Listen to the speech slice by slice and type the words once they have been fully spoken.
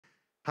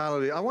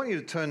Hallelujah. I want you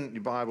to turn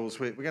your Bibles.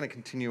 We're going to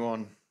continue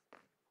on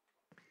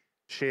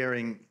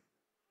sharing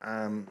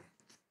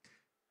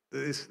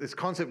this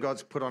concept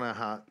God's put on our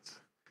hearts,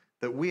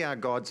 that we are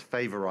God's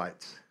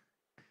favour-ites.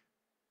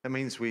 That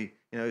means we,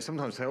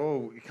 sometimes say,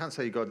 oh, you can't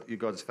say you're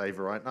God's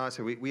favourite. No, I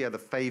say we are the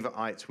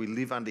favour-ites. We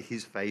live under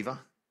his favour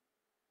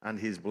and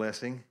his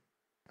blessing.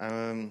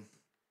 In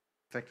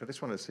fact, I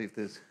just want to see if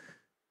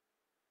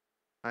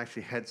I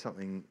actually had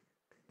something.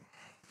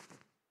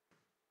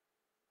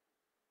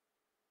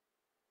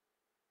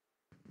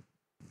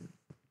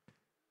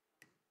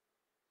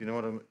 Do you know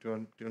what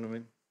I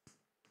mean?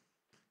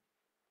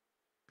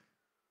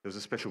 There was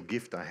a special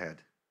gift I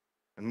had,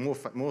 and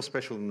more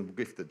special than the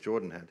gift that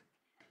Jordan had.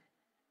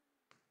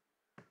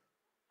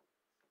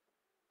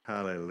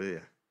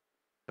 Hallelujah.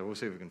 So we'll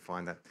see if we can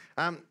find that.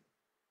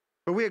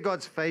 But we are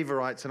God's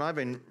favourites, and I've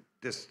been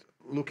just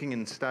looking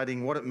and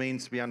studying what it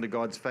means to be under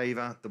God's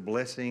favour, the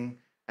blessing,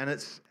 and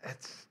it's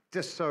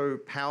just so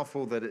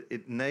powerful that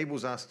it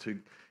enables us to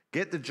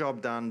get the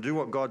job done, do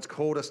what God's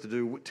called us to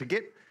do, to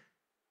get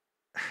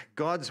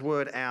God's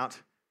word out,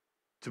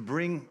 to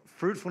bring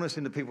fruitfulness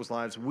into people's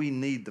lives. We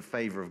need the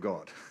favour of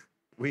God.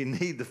 We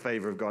need the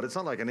favour of God. It's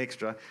not like an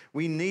extra.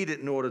 We need it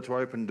in order to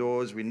open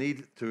doors. We need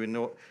it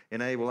to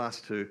enable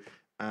us to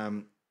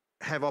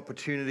have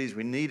opportunities.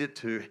 We need it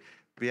to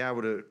be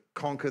able to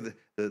conquer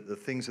the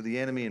things of the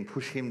enemy and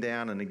push him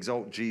down and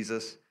exalt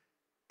Jesus.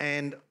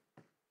 And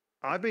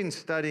I've been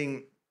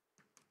studying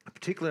a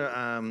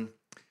particular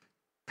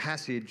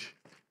passage,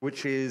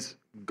 which is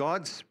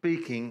God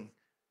speaking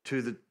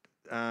to the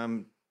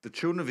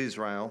children of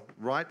Israel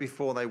right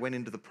before they went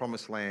into the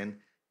promised land,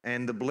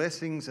 and the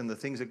blessings and the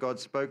things that God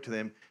spoke to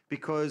them,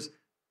 because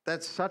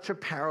that's such a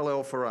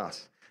parallel for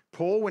us.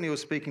 Paul, when he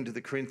was speaking to the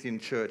Corinthian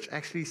church,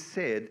 actually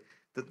said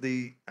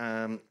that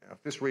I'll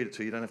just read it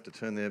to you, you don't have to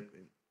turn there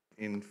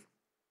in.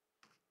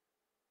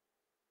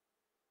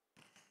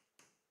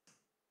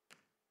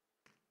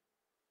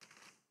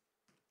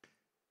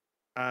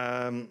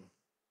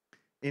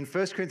 In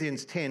 1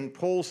 Corinthians 10,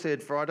 Paul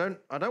said, "For I don't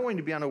want you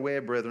to be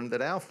unaware, brethren,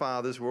 that our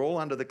fathers were all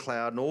under the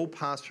cloud and all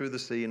passed through the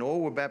sea and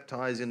all were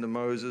baptized into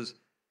Moses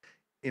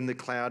in the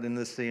cloud and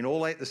the sea and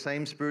all ate the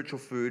same spiritual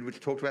food," which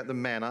talked about the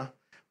manna,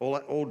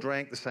 all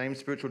drank the same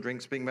spiritual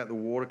drink, speaking about the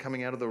water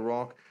coming out of the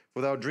rock,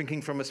 for they were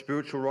drinking from a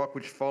spiritual rock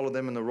which followed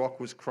them, and the rock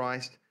was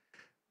Christ.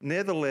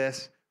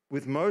 Nevertheless,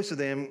 with most of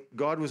them,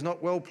 God was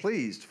not well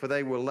pleased, for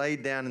they were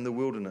laid down in the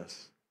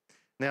wilderness.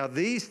 Now,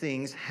 these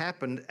things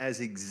happened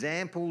as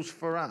examples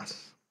for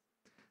us.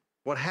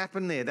 What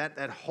happened there,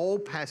 that whole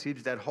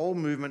passage, that whole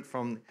movement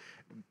from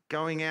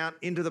going out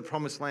into the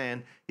promised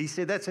land, he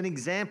said that's an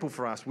example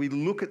for us. We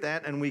look at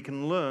that and we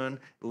can learn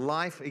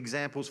life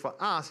examples for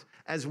us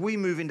as we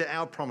move into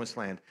our promised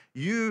land.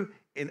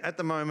 At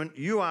the moment,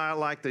 you are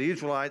like the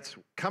Israelites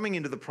coming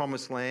into the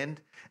promised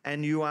land,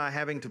 and you are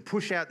having to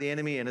push out the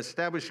enemy and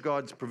establish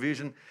God's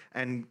provision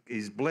and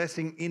his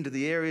blessing into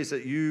the areas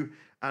that you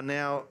are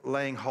now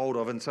laying hold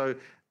of. And so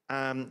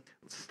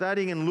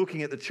studying and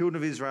looking at the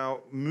children of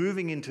Israel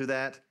moving into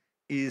that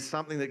is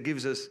something that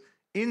gives us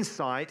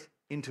insight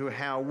into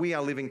how we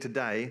are living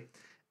today.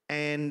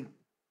 And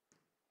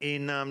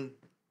in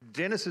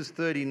Genesis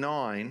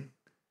 39,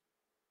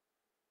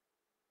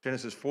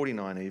 Genesis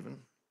 49 even,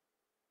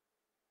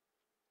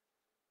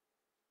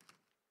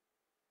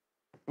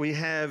 we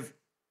have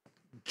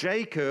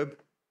Jacob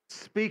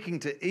speaking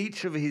to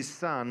each of his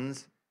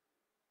sons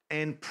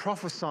and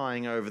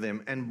prophesying over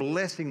them and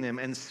blessing them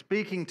and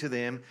speaking to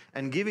them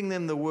and giving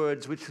them the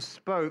words which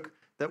spoke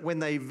that when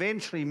they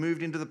eventually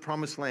moved into the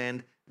promised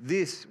land,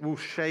 this will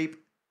shape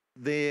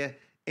their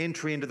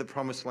entry into the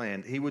promised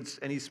land.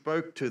 He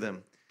spoke to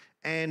them.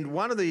 And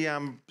one of the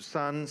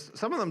sons,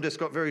 some of them just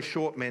got very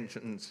short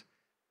mentions,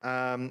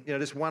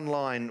 just one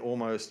line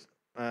almost.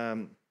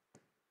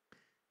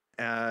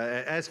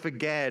 As for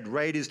Gad,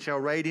 raiders shall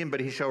raid him, but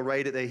he shall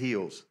raid at their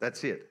heels.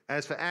 That's it.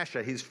 As for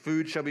Asher, his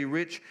food shall be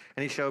rich,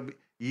 and he shall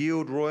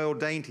yield royal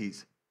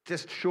dainties.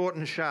 Just short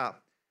and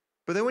sharp.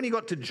 But then when he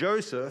got to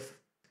Joseph,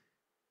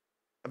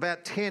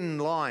 about 10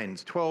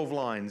 lines, 12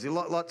 lines.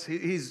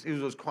 His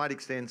was quite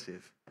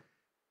extensive.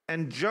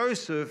 And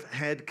Joseph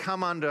had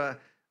come under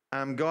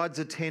God's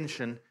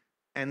attention,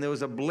 and there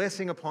was a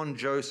blessing upon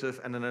Joseph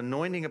and an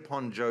anointing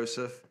upon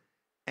Joseph,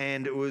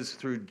 and it was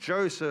through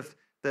Joseph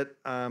that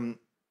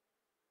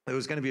there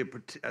was going to be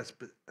a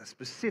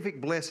specific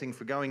blessing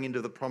for going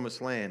into the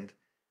promised land.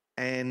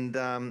 And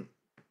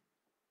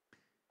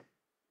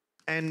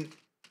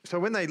so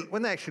when they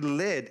actually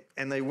led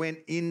and they went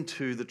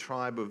into the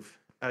tribe of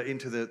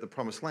into the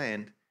promised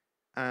land,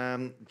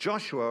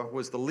 Joshua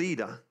was the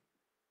leader,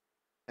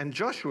 and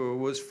Joshua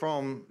was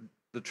from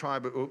the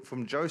tribe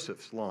from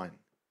Joseph's line.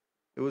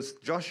 It was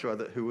Joshua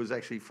who was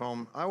actually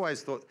from.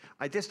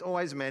 I just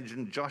always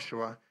imagined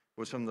Joshua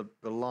was from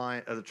the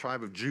line of the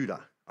tribe of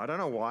Judah. I don't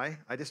know why.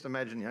 I just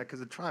imagine, because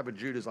the tribe of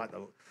Judah is like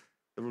the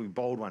really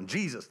bold one.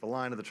 Jesus, the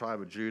line of the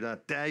tribe of Judah.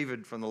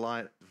 David from the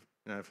line,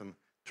 from the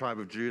tribe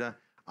of Judah.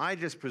 I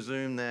just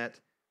presume that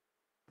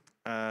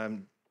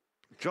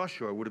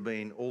Joshua would have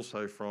been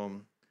also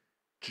from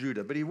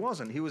Judah, but he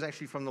wasn't. He was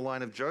actually from the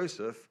line of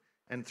Joseph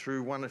and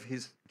through one of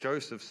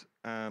Joseph's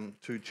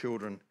two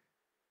children.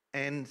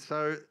 And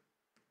so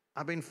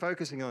I've been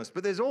focusing on this.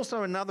 But there's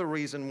also another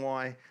reason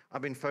why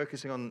I've been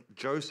focusing on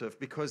Joseph,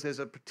 because there's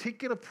a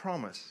particular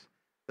promise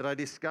that I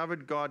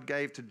discovered God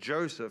gave to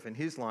Joseph in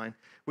his line,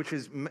 which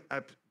is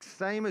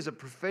same as a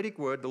prophetic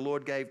word the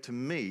Lord gave to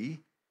me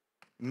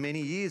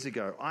many years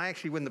ago. I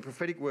actually, when the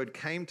prophetic word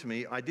came to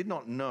me, I did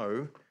not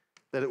know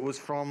that it was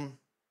from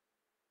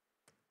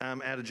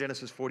out of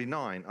Genesis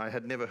 49. I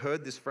had never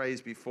heard this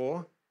phrase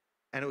before,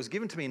 and it was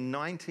given to me in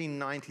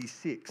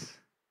 1996.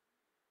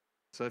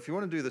 So if you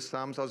want to do the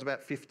sums, I was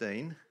about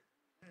 15.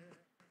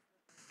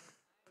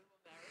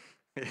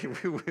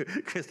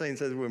 Christine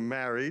says we're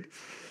married.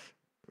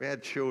 We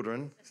had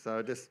children.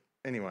 So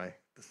anyway,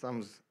 the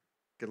sums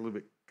get a little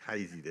bit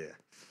hazy there.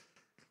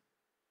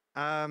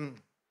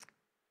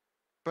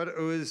 But it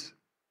was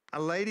a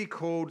lady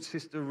called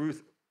Sister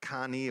Ruth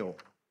Carneal.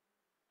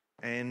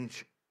 And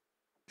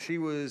she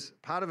was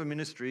part of a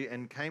ministry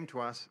and came to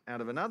us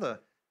out of another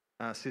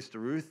Sister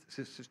Ruth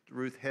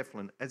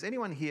Heflin. Has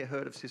anyone here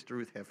heard of Sister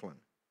Ruth Heflin?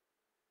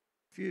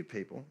 A few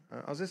people.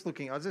 I was just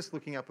looking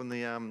up on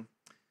the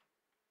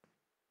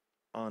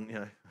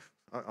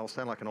I'll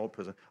sound like an old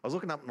person. I was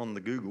looking up on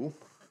the Google.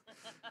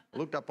 I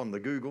looked up on the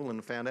Google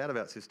and found out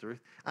about Sister Ruth.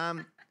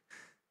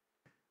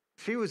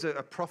 She was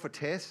a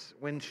prophetess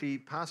when she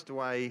passed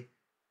away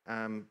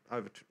around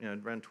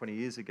 20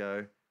 years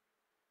ago.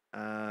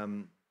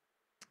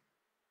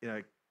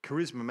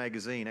 Charisma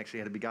magazine actually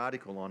had a big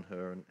article on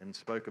her and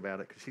spoke about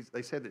it, because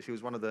they said that she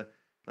was one of the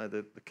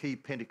key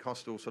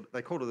Pentecostal,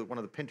 they called her one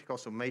of the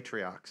Pentecostal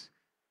matriarchs,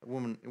 a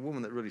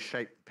woman that really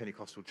shaped the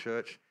Pentecostal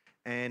church.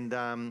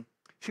 And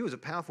she was a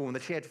powerful woman.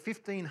 She had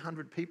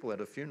 1,500 people at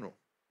her funeral.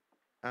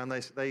 And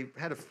they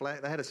had a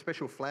flag. They had a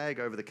special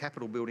flag over the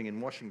Capitol building in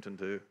Washington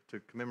to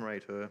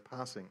commemorate her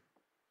passing.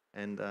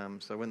 And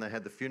so when they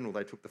had the funeral,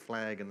 they took the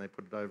flag and they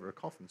put it over a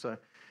coffin. So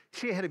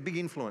she had a big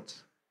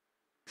influence.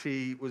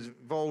 She was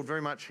involved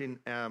very much in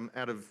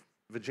out of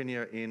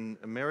Virginia in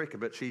America,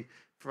 but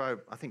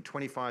for I think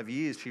 25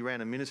 years, she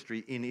ran a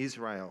ministry in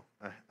Israel,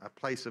 a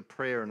place of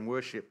prayer and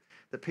worship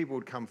that people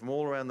would come from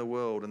all around the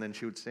world, and then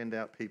she would send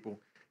out people.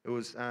 It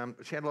was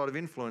she had a lot of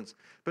influence.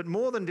 But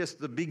more than just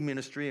the big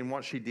ministry and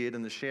what she did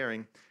and the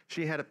sharing,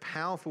 she had a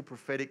powerful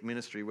prophetic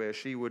ministry where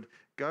she would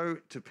go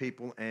to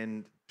people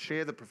and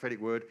share the prophetic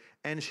word.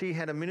 And she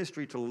had a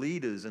ministry to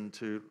leaders and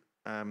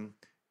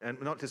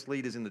not just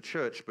leaders in the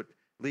church, but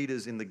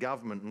leaders in the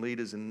government and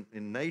leaders in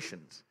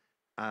nations.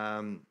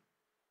 In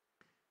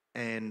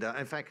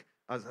fact,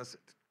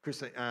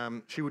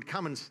 Christine, she would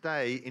come and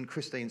stay in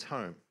Christine's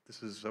home.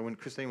 This is when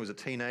Christine was a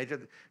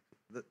teenager.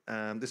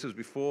 This was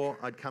before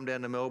I'd come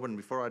down to Melbourne,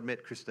 before I'd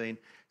met Christine.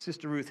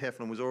 Sister Ruth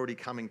Heflin was already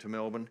coming to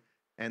Melbourne.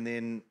 And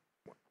then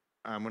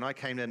when I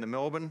came down to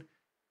Melbourne,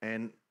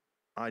 and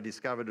I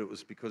discovered it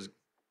was because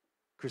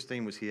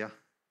Christine was here,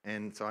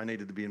 and so I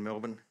needed to be in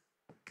Melbourne.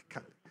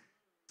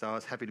 So I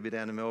was happy to be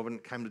down in Melbourne,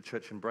 came to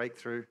church in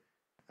Breakthrough.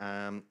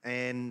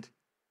 And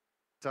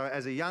so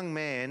as a young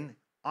man,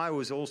 I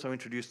was also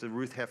introduced to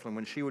Ruth Heflin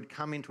when she would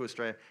come into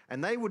Australia,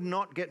 and they would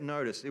not get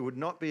noticed. It would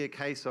not be a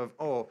case of,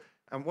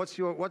 what's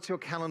your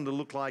calendar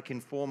look like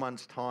in 4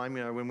 months' time?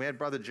 When we had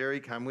Brother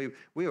Jerry come, we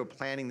were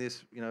planning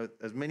this,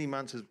 as many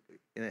months as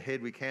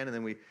ahead we can,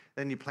 and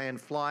then you plan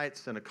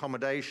flights and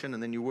accommodation,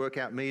 and then you work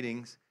out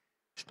meetings.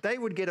 They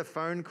would get a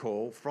phone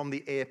call from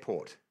the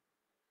airport,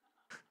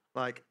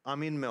 like,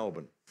 I'm in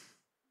Melbourne.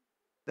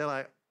 They're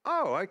like,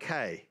 oh,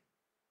 okay.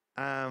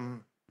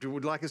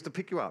 Would you like us to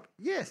pick you up?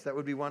 Yes, that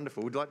would be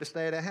wonderful. Would you like to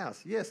stay at our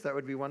house? Yes, that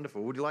would be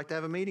wonderful. Would you like to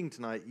have a meeting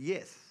tonight?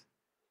 Yes.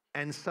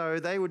 And so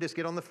they would just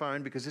get on the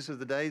phone, because this was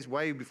the days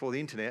way before the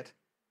internet,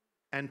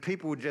 and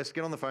people would just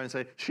get on the phone and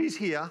say, she's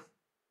here.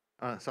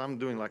 So I'm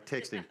doing like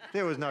texting.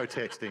 There was no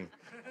texting.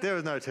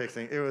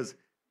 It was,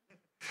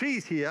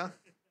 she's here.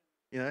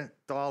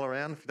 Dial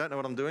around. If you don't know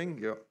what I'm doing,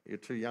 you're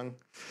too young.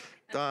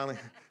 Dialing.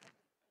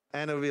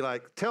 And it would be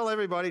like, tell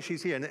everybody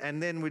she's here.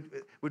 And then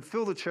we'd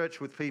fill the church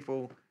with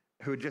people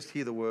who would just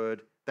hear the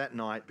word that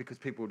night, because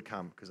people would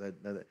come.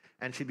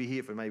 And she'd be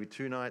here for maybe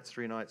 2 nights,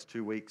 3 nights,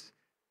 2 weeks.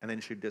 And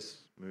then she'd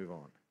just move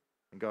on.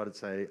 And God would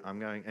say, I'm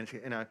going. And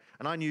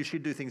and I knew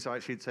she'd do things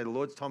like, she'd say, the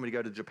Lord's told me to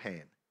go to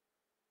Japan.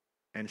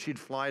 And she'd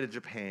fly to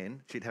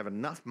Japan. She'd have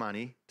enough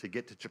money to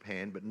get to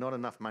Japan, but not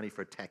enough money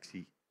for a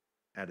taxi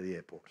out of the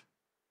airport.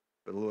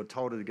 But the Lord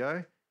told her to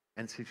go.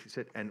 And so she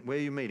said, and where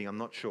are you meeting? I'm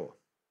not sure.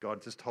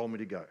 God just told me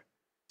to go.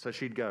 So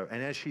she'd go.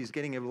 And as she's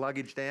getting her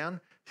luggage down,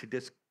 she'd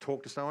just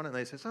talk to someone, and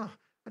they says, I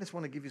just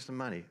want to give you some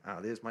money.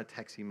 There's my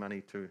taxi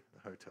money to the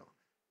hotel.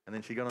 And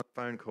then she got on a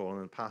phone call,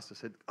 and the pastor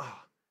said,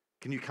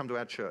 can you come to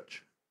our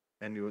church?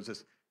 And it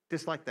was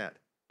just like that.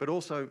 But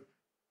also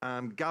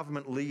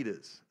government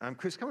leaders.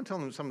 Chris, come and tell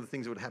them some of the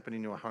things that would happen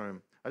in your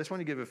home. I just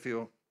want to give a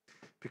feel,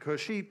 because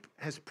she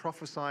has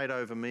prophesied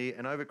over me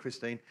and over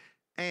Christine,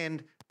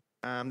 and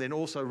then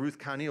also Ruth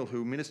Carneal,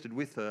 who ministered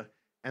with her.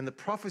 And the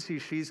prophecy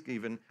she's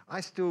given, I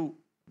still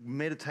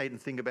meditate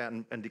and think about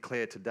and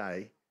declare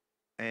today.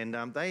 And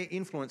they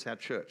influence our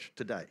church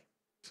today.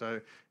 So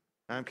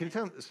can you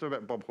tell the story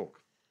about Bob Hawke?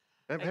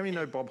 How many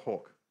know Bob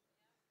Hawke?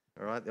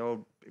 All right, the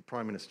old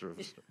Prime Minister of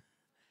Australia.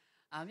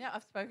 Yeah,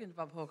 I've spoken to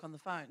Bob Hawke on the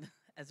phone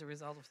as a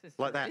result of this.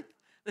 Like that?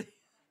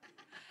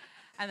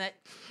 And that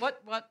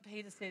what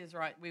Peter said is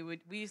right. We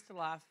used to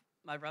laugh.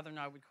 My brother and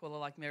I would call her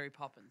like Mary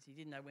Poppins. You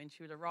didn't know when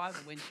she would arrive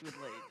or when she would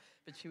leave,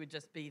 but she would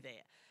just be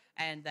there.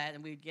 And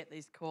we'd get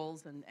these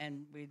calls,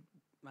 and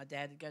my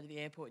dad would go to the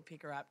airport, we'd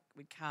pick her up,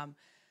 we'd come,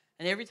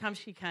 and every time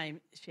she came,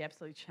 she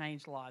absolutely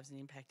changed lives and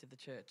impacted the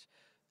church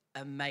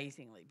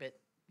amazingly. But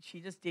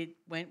she just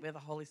went where the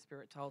Holy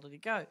Spirit told her to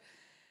go.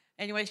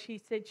 Anyway, she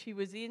said she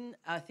was in,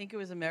 I think it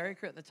was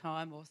America at the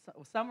time, or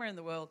somewhere in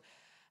the world,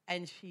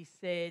 and she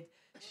said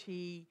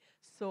she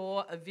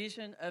saw a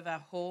vision of a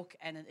hawk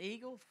and an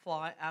eagle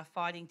fighting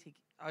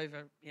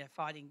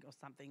or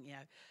something,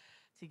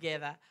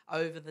 together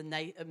over the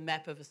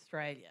map of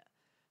Australia.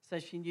 So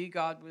she knew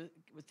God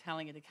was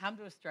telling her to come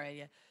to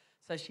Australia.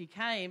 So she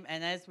came,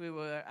 and as we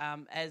were,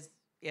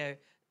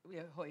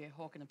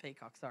 hawk and a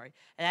peacock, sorry.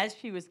 And as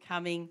she was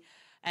coming,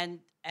 and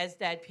as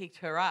Dad picked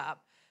her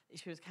up,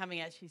 she was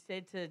coming out, she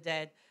said to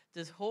Dad,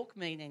 "Does hawk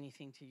mean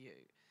anything to you?"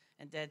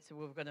 And Dad said,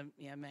 "Well, we've got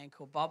a man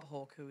called Bob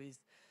Hawke who is,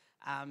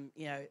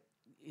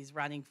 is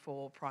running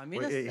for Prime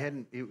Minister."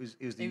 Well, he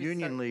was the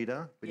union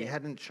leader, but he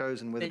hadn't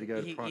chosen whether to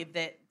go to Prime.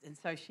 And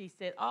so she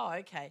said, "Oh,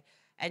 okay."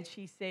 And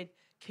she said,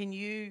 "Can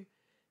you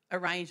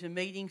arrange a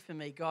meeting for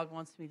me? God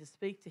wants me to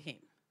speak to him."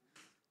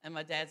 And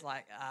my dad's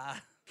like,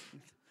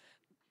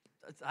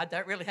 I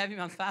don't really have him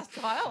on fast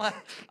dial.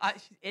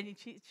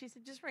 She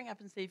said, "Just ring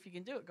up and see if you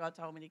can do it. God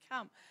told me to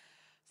come."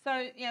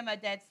 So, my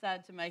dad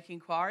started to make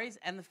inquiries,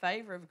 and the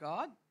favour of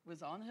God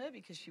was on her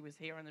because she was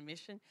here on a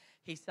mission.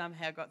 He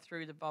somehow got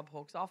through to Bob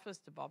Hawke's office,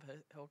 to Bob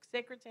Hawke's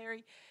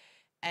secretary,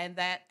 and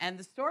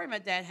the story my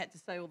dad had to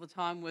say all the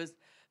time was,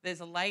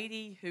 there's a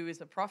lady who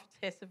is a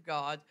prophetess of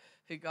God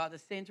who God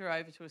has sent her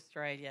over to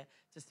Australia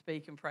to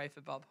speak and pray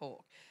for Bob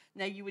Hawke.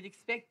 Now, you would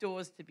expect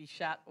doors to be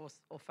shut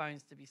or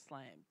phones to be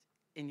slammed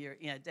in your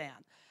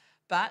down,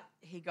 but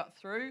he got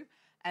through,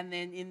 and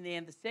then in the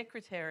end, the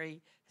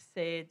secretary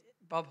said,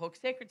 Bob Hawke's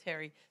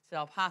secretary said,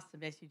 "I'll pass the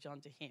message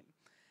on to him."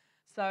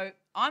 So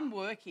I'm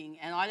working,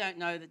 and I don't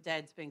know that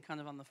Dad's been kind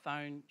of on the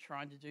phone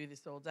trying to do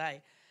this all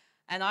day.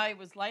 And I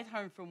was late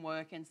home from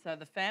work, and so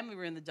the family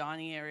were in the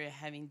dining area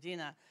having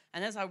dinner.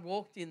 And as I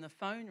walked in, the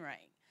phone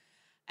rang.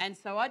 And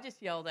so I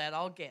just yelled out,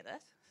 "I'll get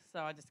it."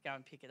 So I just go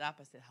and pick it up.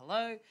 I said,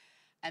 "Hello."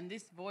 And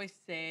this voice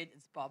said,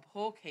 "It's Bob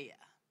Hawke here."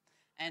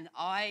 And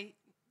I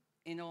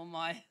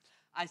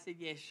said,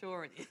 "Yeah,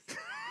 sure it is."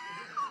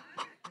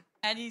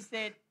 And he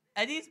said,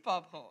 "It is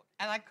Bob Hawke."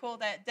 And I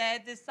called out,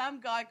 "Dad, there's some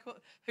guy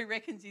who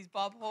reckons he's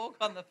Bob Hawke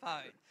on the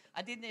phone."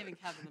 I didn't even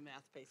cover the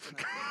mouthpiece.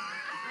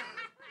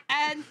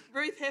 And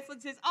Ruth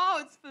Heflin says,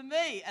 "Oh, it's for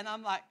me." And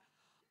I'm like,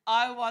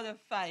 I want a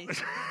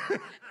face.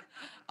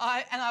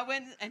 I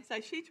went, and so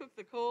she took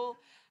the call,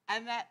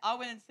 and I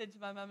went and said to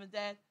my mum and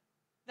Dad,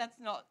 "That's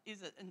not,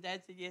 is it?" And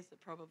Dad said, "Yes,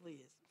 it probably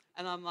is."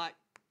 And I'm like,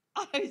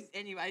 oh,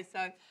 anyway,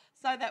 so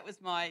that was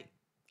I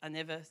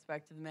never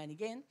spoke to the man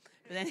again.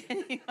 But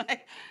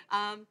anyway,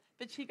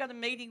 but she got a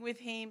meeting with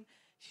him.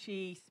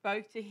 She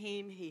spoke to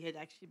him. He had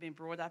actually been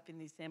brought up in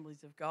the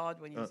Assemblies of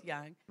God when he was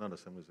young. Not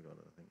Assemblies of God,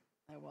 I think.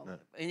 Oh, well, no.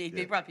 And he'd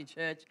been brought up in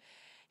church.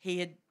 He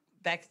had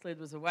backslid,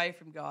 was away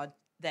from God,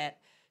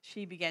 that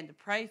she began to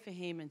pray for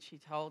him, and she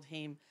told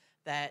him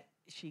that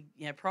she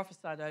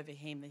prophesied over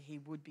him that he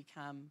would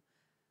become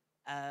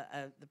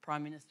the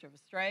Prime Minister of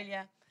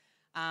Australia.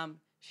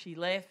 She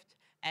left,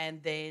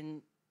 and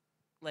then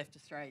left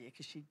Australia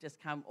because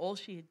all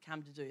she had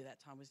come to do that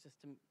time was just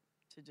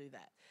to do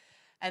that.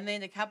 And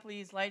then a couple of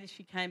years later,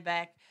 she came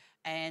back,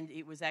 and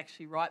it was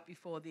actually right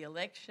before the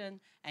election,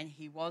 and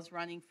he was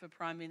running for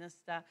Prime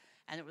Minister,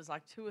 and it was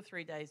like 2 or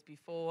 3 days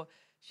before.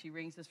 She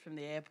rings us from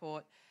the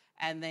airport,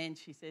 and then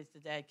she says to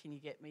Dad, "Can you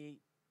get me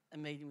a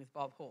meeting with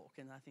Bob Hawke?"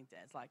 And I think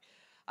Dad's like,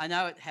 "I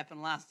know it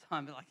happened last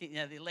time, but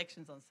the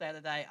election's on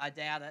Saturday, I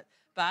doubt it."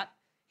 But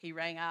he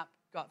rang up,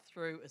 got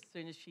through as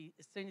soon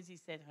as he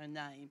said her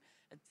name,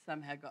 it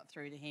somehow got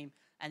through to him.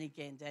 And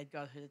again, Dad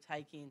got her to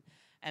take in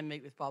and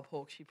meet with Bob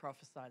Hawke. She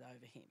prophesied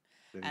over him.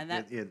 So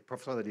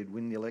prophesied that he'd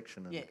win the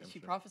election. She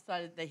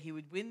prophesied that he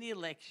would win the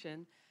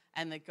election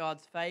and that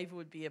God's favour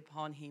would be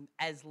upon him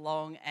as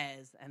long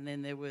as, and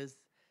then there was,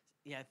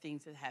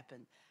 things that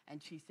happened.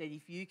 And she said,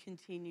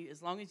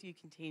 as long as you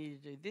continue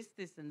to do this,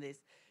 this, and this,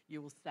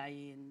 you will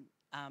stay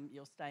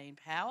in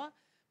power.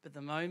 But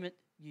the moment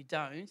you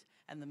don't,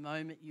 and the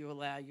moment you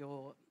allow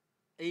your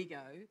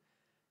ego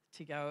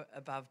to go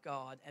above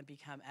God and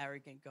become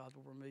arrogant, God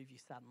will remove you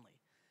suddenly.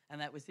 And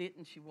that was it.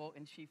 And she walked,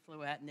 and she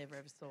flew out and never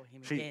ever saw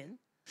him again.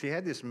 She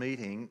had this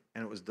meeting,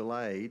 and it was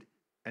delayed,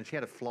 and she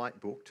had a flight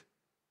booked.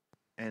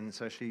 And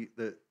so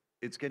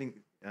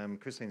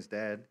Christine's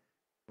dad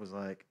was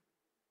like,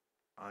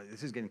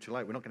 "This is getting too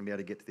late. We're not going to be able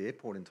to get to the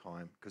airport in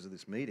time because of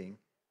this meeting."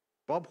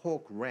 Bob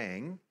Hawke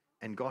rang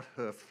and got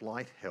her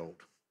flight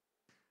held.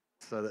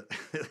 So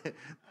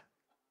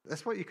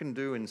that's what you can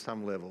do in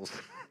some levels.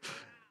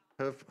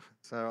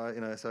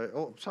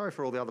 Sorry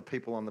for all the other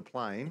people on the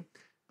plane,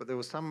 but there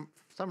was some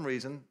some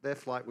reason, their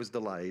flight was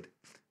delayed,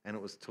 and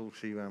it was till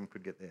she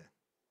could get there.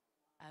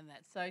 And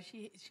that, so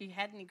she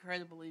had an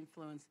incredible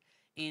influence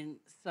in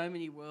so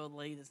many world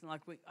leaders, and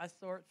I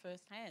saw it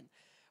firsthand.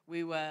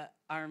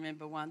 I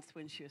remember once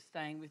when she was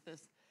staying with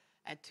us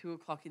at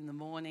 2:00 in the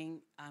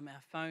morning,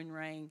 our phone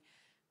rang,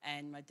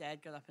 and my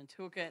dad got up and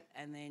took it,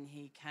 and then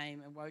he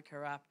came and woke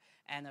her up,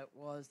 and it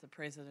was the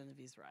President of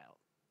Israel,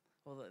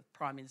 or the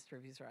Prime Minister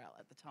of Israel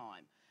at the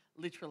time.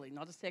 Literally,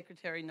 not a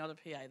secretary, not a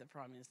PA, the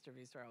Prime Minister of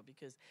Israel,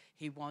 because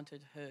he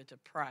wanted her to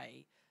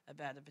pray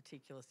about a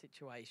particular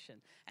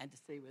situation and to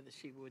see whether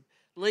she would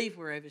leave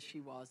wherever she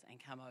was and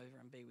come over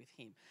and be with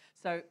him.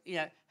 So,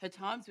 her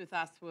times with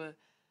us were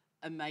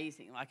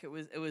amazing. Like, it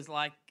was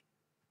like,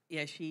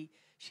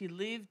 she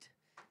lived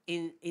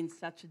in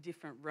such a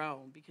different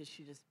realm because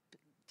she just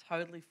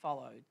totally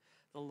followed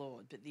the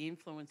Lord. But the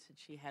influence that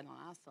she had on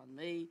us, on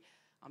me,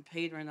 on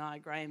Peter and I,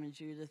 Graham and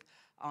Judith,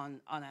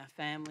 on our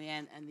family,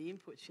 and the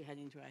input she had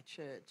into our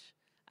church,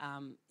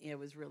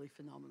 was really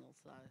phenomenal.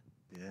 So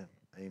yeah,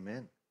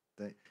 amen.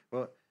 I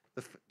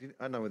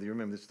don't know whether you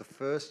remember this. The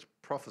first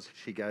prophecy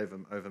she gave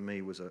over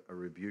me was a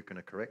rebuke and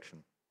a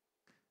correction.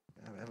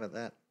 How about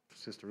that,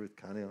 Sister Ruth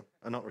Carneal?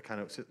 Not Ruth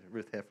Carneal,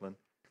 Ruth Heflin.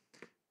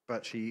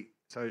 But she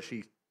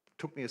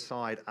took me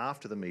aside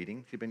after the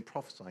meeting. She'd been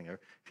prophesying her.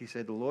 She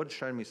said, "The Lord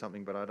showed me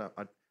something, but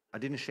I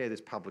didn't share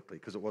this publicly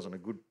because it wasn't a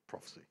good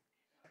prophecy."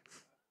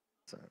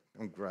 So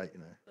I'm great,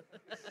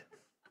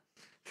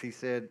 She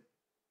said,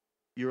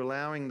 "You're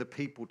allowing the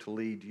people to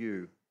lead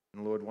you,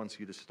 and the Lord wants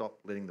you to stop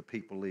letting the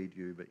people lead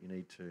you, but you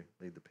need to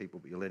lead the people,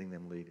 but you're letting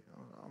them lead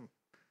you."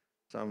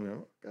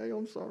 Okay,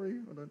 I'm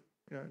sorry.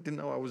 Didn't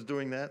know I was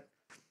doing that.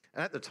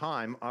 And at the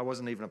time, I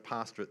wasn't even a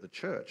pastor at the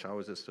church. I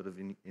was just sort of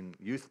in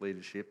youth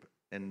leadership,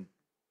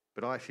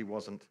 but I actually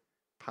wasn't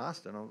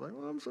pastor. And I was like,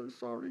 "Oh, I'm so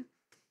sorry."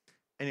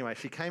 Anyway,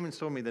 she came and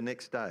saw me the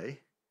next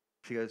day.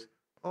 She goes,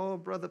 "Oh,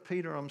 Brother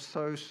Peter, I'm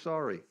so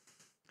sorry."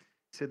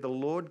 She said, "The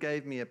Lord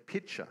gave me a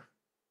picture."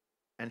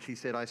 And she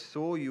said, "I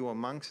saw you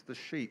amongst the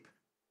sheep.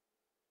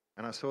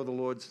 And I saw the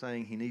Lord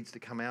saying he needs to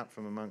come out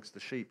from amongst the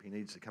sheep. He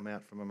needs to come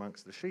out from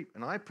amongst the sheep."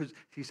 And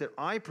she said,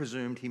 "I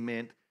presumed he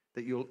meant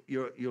that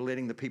you're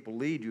letting the people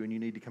lead you and you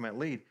need to come out and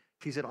lead."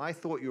 She said, "I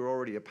thought you were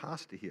already a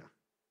pastor here."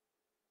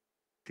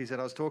 She said,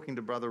 "I was talking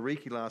to Brother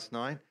Riki last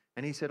night,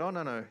 and he said, 'Oh,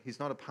 no, he's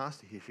not a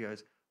pastor here.'" She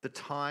goes, "The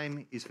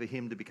time is for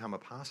him to become a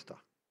pastor."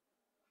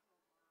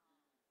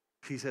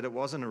 She said it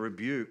wasn't a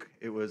rebuke.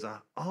 It was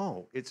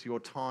it's your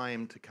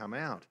time to come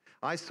out.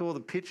 I saw the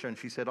picture, and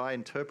she said, "I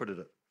interpreted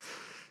it."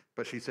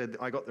 But she said,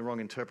 "I got the wrong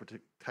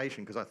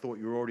interpretation because I thought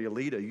you were already a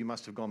leader. You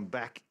must have gone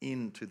back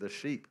into the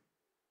sheep."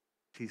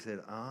 She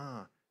said,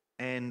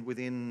 And we've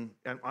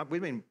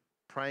been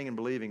praying and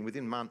believing,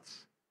 within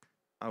months,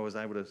 I was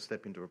able to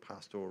step into a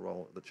pastoral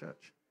role at the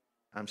church.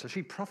 So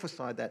she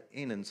prophesied that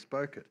in and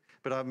spoke it.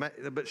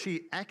 But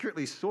she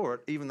accurately saw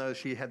it, even though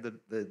she had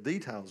the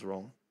details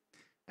wrong.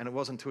 And it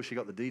wasn't until she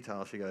got the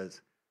details, she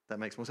goes, "That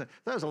makes more sense."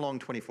 That was a long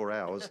 24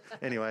 hours.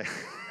 Anyway.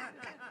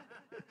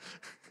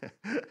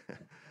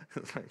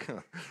 It's like,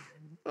 "Oh,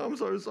 I'm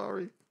so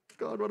sorry.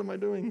 God, what am I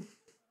doing?"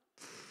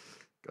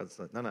 God's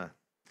like, no.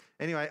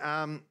 Anyway,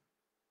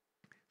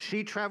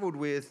 she travelled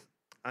with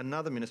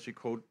another ministry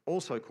called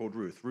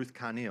Ruth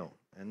Carneal.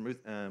 And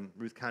Ruth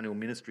Carneal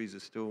Ministries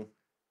is still,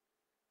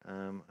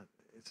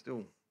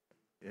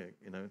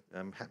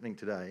 happening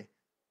today.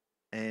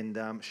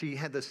 And she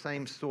had the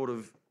same sort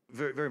of,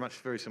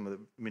 very similar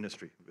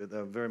ministry. They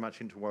were very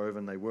much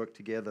interwoven. They worked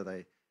together.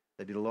 They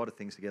did a lot of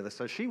things together.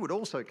 So she would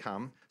also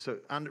come. So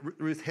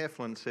Ruth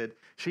Heflin said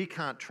she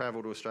can't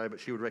travel to Australia, but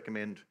she would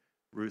recommend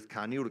Ruth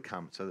Carneal to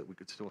come so that we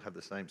could still have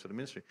the same sort of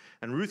ministry.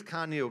 And Ruth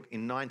Carneal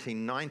in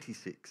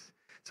 1996.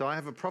 So I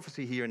have a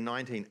prophecy here in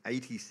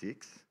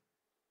 1986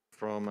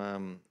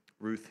 from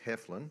Ruth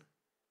Heflin,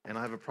 and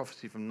I have a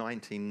prophecy from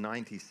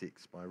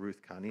 1996 by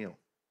Ruth Carneal.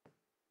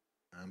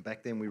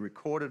 Back then we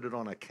recorded it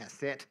on a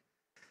cassette,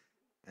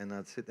 and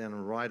I'd sit down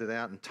and write it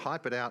out and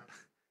type it out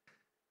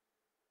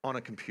on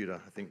a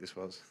computer, I think this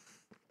was.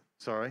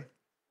 Sorry.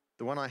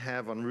 The one I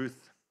have on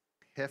Ruth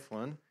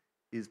Heflin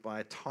is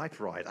by a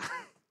typewriter.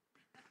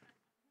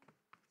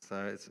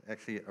 So it's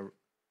actually,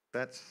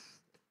 that's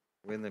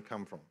where they've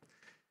come from.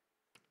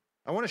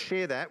 I want to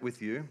share that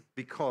with you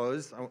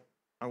because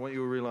I want you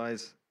to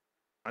realise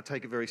I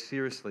take it very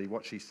seriously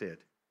what she said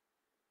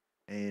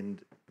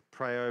and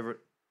pray over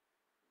it.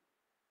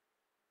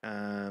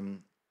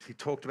 She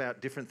talked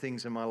about different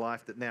things in my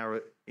life that now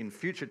are in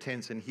future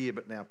tense and here,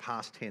 but now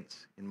past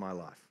tense in my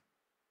life.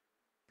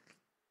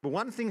 But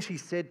one thing she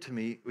said to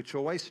me, which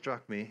always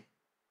struck me,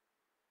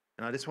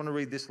 and I just want to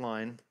read this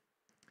line,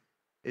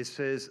 it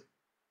says,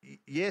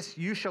 "Yes,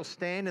 you shall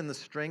stand in the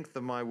strength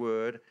of my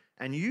word,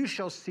 and you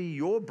shall see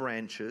your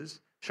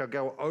branches shall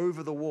go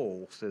over the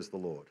wall, says the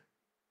Lord.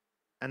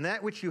 And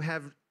that which you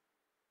have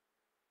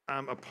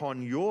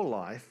upon your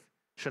life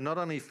shall not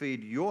only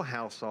feed your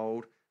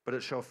household, but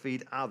it shall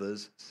feed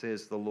others,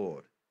 says the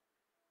Lord."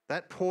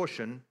 That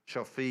portion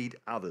shall feed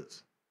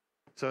others.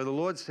 So the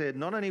Lord said,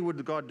 not only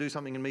would God do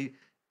something in me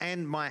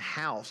and my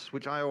house,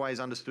 which I always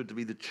understood to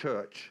be the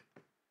church,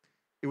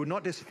 It would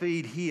not just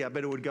feed here,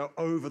 but it would go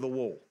over the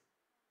wall.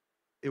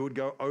 It would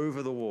go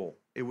over the wall.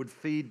 It would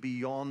feed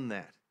beyond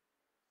that.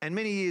 And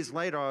many years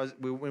later,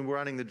 when we were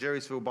running the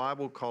Jerrysville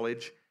Bible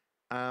College,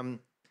 I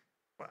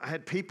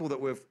had people that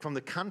were from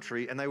the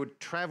country, and they would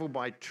travel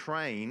by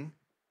train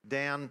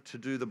down to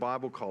do the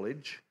Bible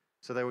college.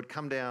 So they would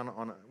come down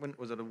on, when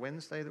was it, a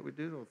Wednesday that we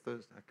did, or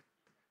Thursday?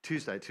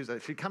 Tuesday.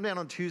 She'd come down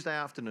on Tuesday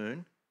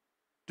afternoon,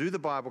 do the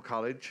Bible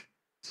college,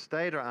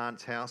 stay at her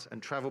aunt's house,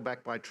 and travel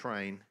back by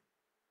train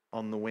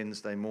on the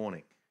Wednesday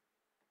morning.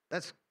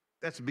 That's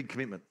a big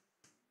commitment,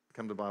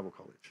 come to Bible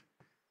college.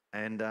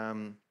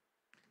 And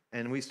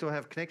we still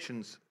have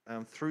connections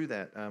through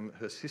that.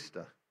 Her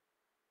sister.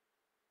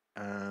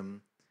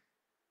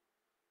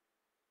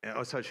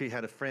 So she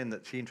had a friend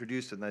that she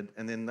introduced, and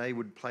then they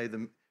would play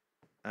the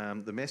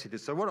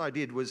messages. So what I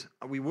did was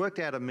we worked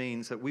out a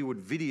means that we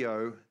would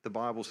video the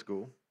Bible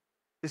school.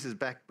 This is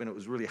back when it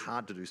was really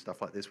hard to do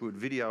stuff like this. We would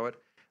video it.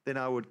 Then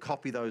I would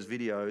copy those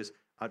videos.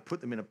 I'd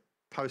put them in a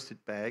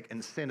Post-it bag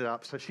and send it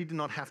up, so she did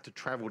not have to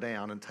travel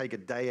down and take a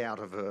day out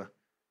of her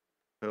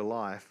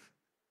life.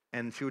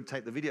 And she would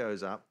take the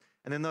videos up.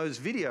 And then those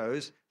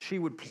videos, she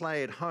would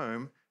play at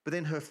home. But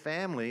then her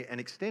family and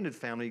extended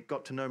family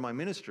got to know my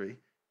ministry.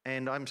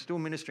 And I'm still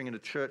ministering in a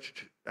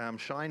church,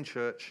 Shine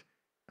Church,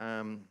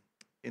 in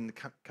the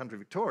country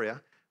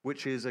Victoria,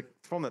 which is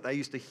from that they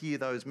used to hear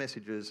those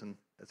messages, and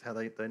that's how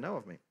they know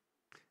of me.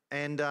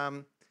 And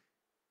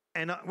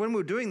when we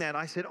were doing that,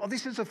 I said,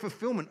 this is a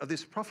fulfillment of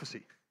this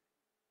prophecy.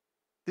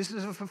 This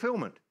is a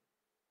fulfillment.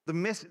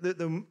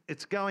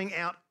 It's going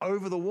out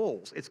over the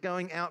walls. It's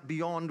going out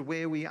beyond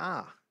where we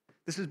are.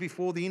 This is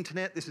before the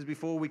internet. This is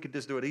before we could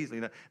just do it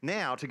easily.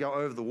 Now to go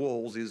over the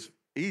walls is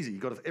easy.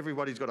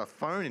 Everybody's got a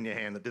phone in your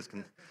hand that just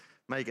can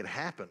make it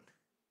happen.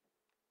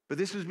 But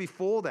this was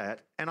before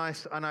that,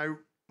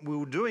 we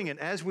were doing it.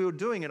 As we were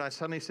doing it, I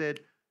suddenly said,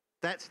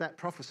 that's that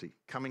prophecy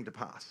coming to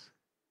pass.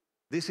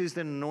 This is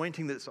the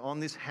anointing that's on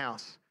this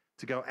house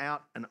to go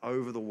out and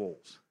over the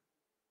walls.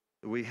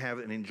 We have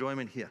an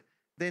enjoyment here.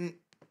 Then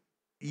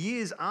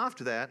years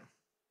after that,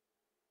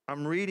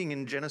 I'm reading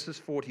in Genesis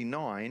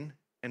 49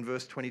 and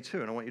verse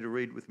 22, and I want you to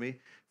read with me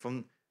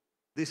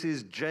this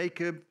is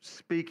Jacob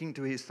speaking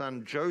to his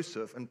son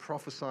Joseph and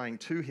prophesying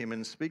to him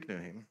and speaking to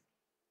him.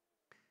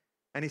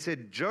 And he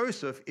said,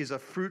 Joseph is a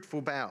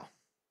fruitful bough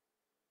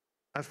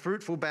by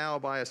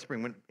a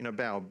spring,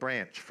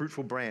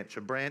 fruitful branch,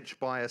 a branch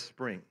by a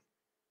spring.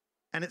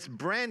 And its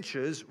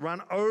branches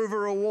run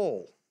over a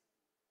wall.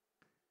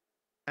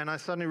 And I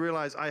suddenly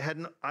realized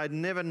I'd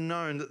never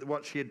known that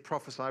what she had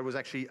prophesied was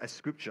actually a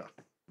scripture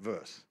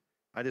verse.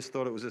 I just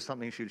thought it was just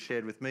something she had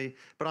shared with me.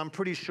 But I'm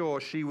pretty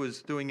sure she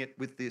was doing it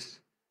with this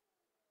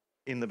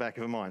in the back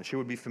of her mind. She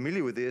would be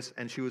familiar with this,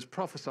 and she was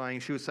prophesying.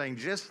 She was saying,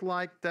 just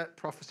like that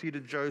prophecy to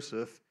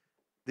Joseph,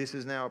 this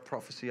is now a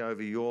prophecy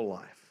over your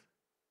life.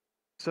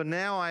 So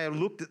now I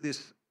looked at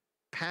this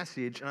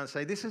passage, and I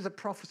say, this is a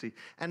prophecy.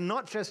 And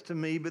not just to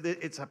me, but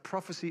it's a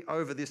prophecy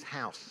over this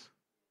house.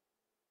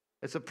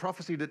 It's a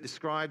prophecy that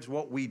describes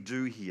what we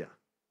do here.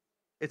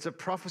 It's a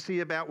prophecy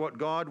about what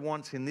God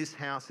wants in this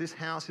house. This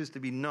house is to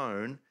be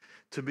known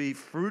to be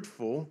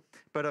fruitful,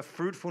 but a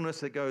fruitfulness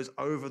that goes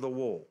over the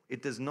wall.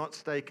 It does not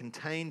stay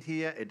contained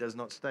here. It does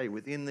not stay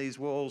within these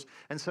walls.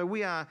 And so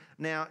we are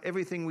now,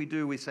 everything we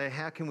do, we say,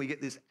 how can we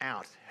get this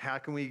out? How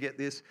can we get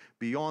this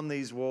beyond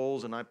these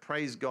walls? And I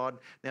praise God.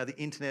 Now, the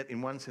internet,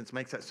 in one sense,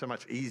 makes that so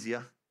much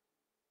easier.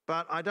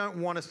 But I don't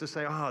want us to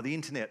say, the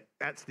internet,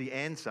 that's the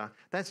answer.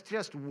 That's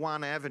just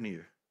one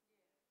avenue.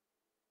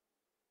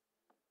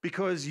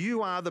 Because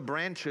you are the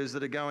branches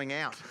that are going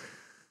out.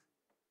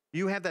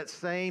 You have that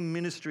same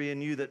ministry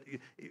in you, that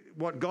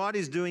what God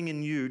is doing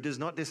in you does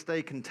not just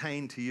stay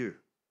contained to you.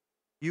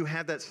 You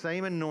have that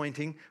same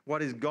anointing,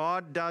 what is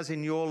God does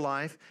in your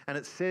life, and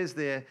it says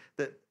there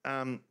that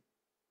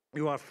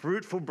you are a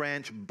fruitful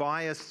branch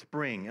by a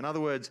spring. In other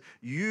words,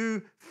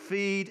 you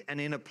feed, and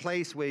in a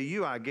place where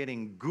you are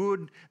getting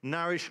good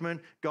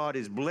nourishment, God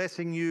is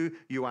blessing you,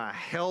 you are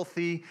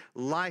healthy,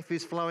 life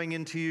is flowing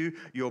into you,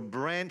 your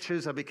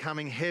branches are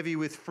becoming heavy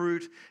with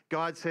fruit.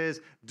 God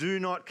says, do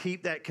not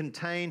keep that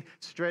contained,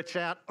 stretch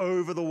out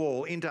over the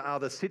wall into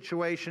other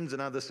situations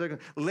and other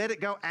circumstances. Let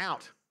it go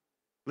out.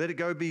 Let it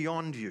go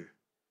beyond you.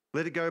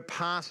 Let it go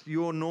past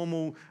your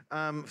normal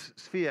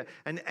sphere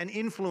and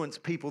influence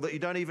people that you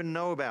don't even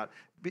know about.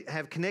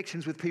 Have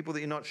connections with people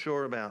that you're not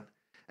sure about.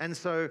 And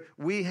so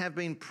we have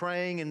been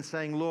praying and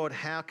saying, Lord,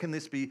 how can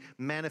this be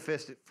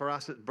manifested for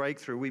us at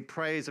Breakthrough? We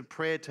pray as a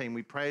prayer team.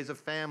 We pray as a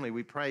family.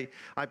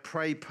 I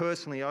pray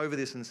personally over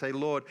this and say,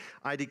 Lord,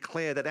 I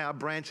declare that our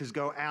branches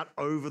go out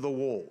over the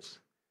walls.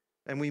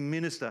 And we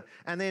minister.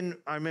 And then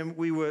I remember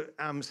we were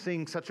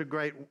seeing such a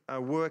great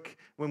work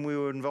when we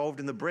were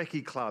involved in the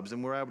brekkie clubs,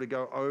 and we were able to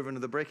go over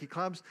into the brekkie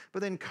clubs.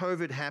 But then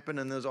COVID happened,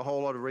 and there's a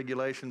whole lot of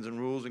regulations and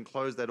rules, and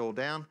closed that all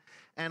down.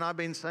 And I've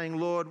been saying,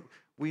 Lord,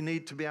 we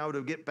need to be able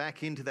to get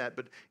back into that.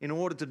 But in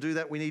order to do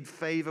that, we need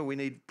favor, we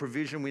need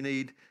provision, we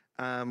need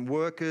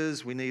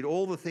workers, we need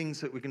all the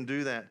things that we can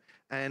do that.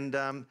 And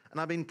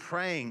I've been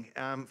praying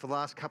for the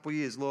last couple of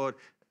years, Lord,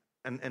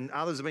 and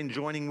others have been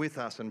joining with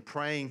us and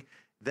praying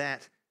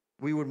that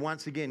we would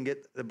once again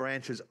get the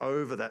branches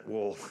over that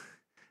wall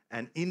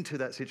and into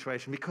that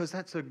situation, because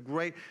that's a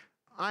great,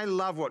 I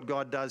love what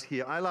God does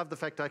here. I love the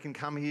fact I can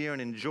come here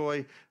and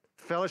enjoy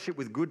fellowship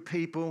with good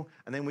people,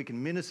 and then we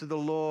can minister the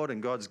Lord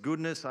and God's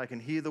goodness. I can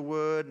hear the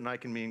word, and I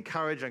can be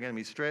encouraged, I can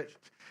be stretched,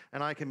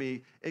 and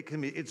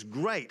it's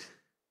great.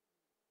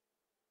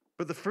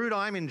 But the fruit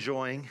I'm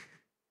enjoying,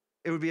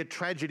 it would be a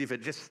tragedy if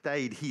it just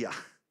stayed here.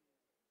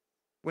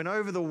 When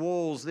over the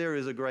walls there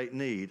is a great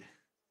need.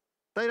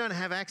 They don't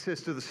have access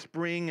to the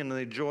spring and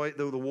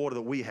the water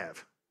that we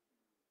have.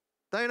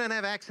 They don't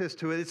have access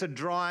to it. It's a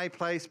dry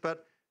place,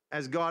 but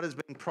as God has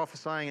been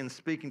prophesying and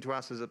speaking to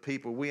us as a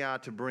people, we are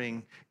to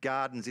bring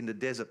gardens into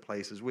desert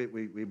places. We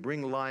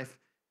bring life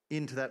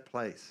into that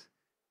place.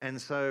 And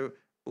so,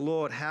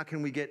 Lord, how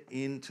can we get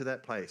into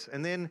that place?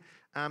 And then,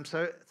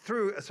 so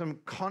through some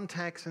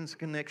contacts and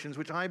connections,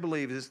 which I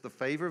believe is the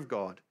favor of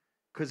God,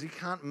 because you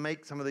can't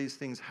make some of these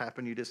things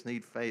happen, you just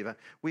need favor.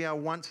 We are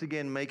once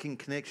again making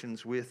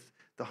connections with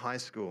the high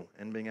school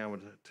and being able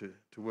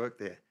to work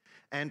there.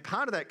 And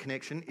part of that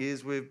connection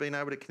is we've been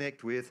able to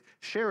connect with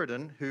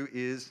Sheridan, who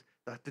is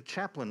the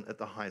chaplain at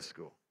the high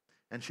school.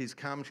 And she's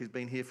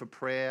been here for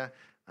prayer,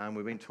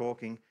 we've been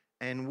talking,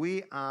 and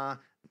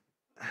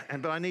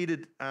but I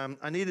needed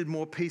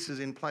more pieces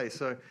in place.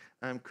 So,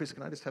 Chris,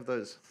 can I just have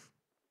those?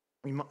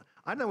 I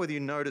don't know whether you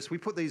noticed, we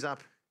put these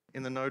up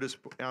in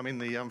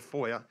the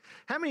foyer.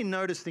 How many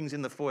notice things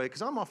in the foyer?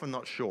 Because I'm often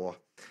not sure.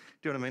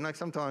 Do you know what I mean? Like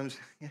sometimes,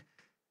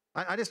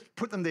 I just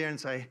put them there and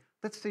say,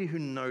 let's see who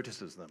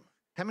notices them.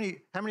 How many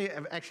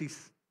have actually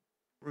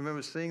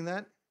remember seeing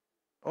that?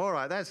 All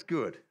right, that's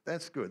good.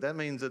 That's good. That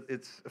means that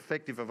it's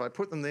effective. If I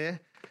put them there,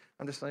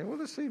 I'm just saying, well,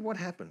 let's see what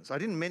happens. I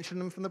didn't mention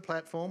them from the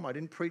platform. I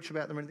didn't preach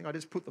about them or anything. I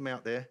just put them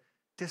out there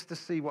just to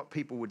see what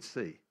people would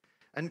see.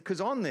 And because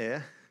on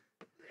there,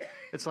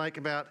 it's like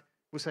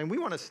we're saying we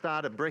want to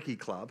start a brekkie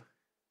club.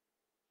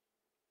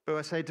 But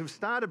I say to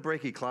start a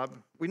brekkie club,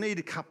 we need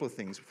a couple of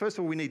things. First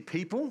of all, we need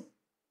people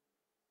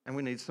and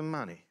we need some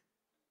money.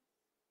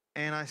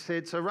 And I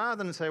said, so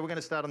rather than say we're going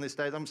to start on this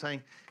date, I'm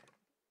saying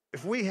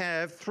if we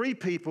have 3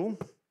 people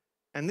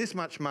and this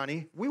much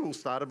money, we will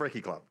start a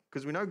brekkie club,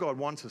 because we know God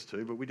wants us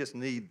to, but we just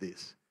need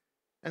this.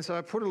 And so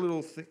I put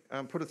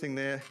a thing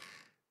there,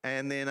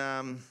 and then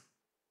I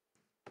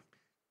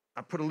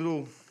put a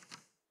little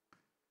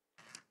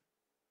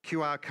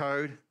QR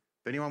code.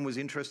 If anyone was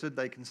interested,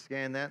 they can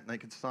scan that and they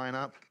can sign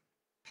up.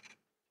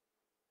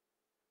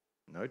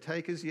 No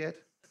takers yet.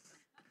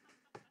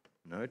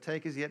 No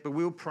takers yet, but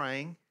we were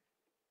praying.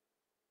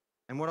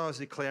 And what I was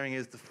declaring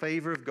is the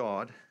favor of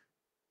God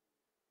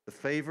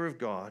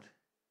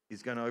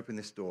is going to open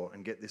this door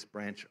and get this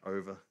branch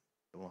over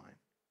the line.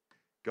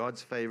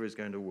 God's favor is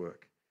going to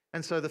work.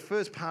 And so the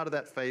first part of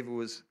that favor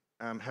was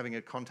having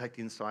a contact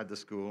inside the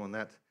school, and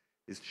that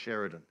is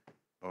Sheridan.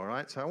 All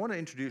right, so I want to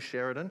introduce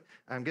Sheridan.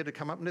 Get her to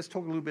come up and let's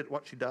talk a little bit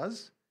what she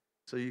does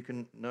so you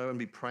can know and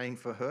be praying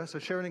for her. So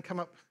Sheridan, come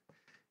up.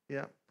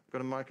 Yeah,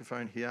 got a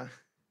microphone here.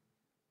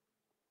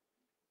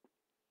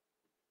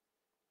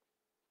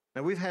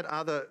 Now, we had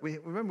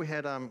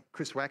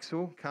Chris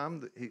Waxwell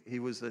come. He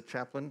was the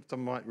chaplain.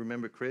 Some might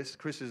remember Chris.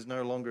 Chris is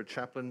no longer a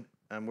chaplain.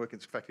 In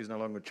fact, he's no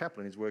longer a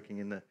chaplain. He's working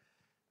in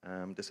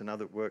just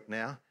another work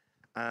now.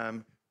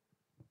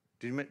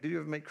 Did you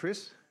ever meet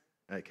Chris?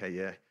 Okay,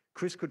 yeah.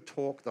 Chris could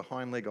talk the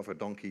hind leg off a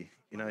donkey.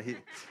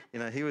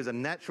 He was a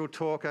natural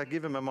talker.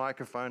 Give him a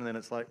microphone, and then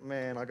it's like,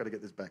 man, I got to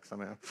get this back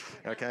somehow.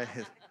 Okay.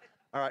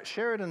 All right,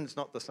 Sheridan's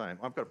not the same.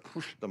 I've got to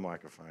push the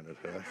microphone at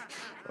her.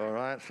 All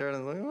right,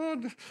 Sheridan's like,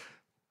 oh.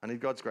 I need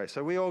God's grace.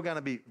 So we're all going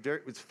to be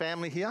it's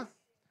family here.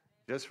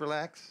 Just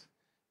relax.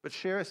 But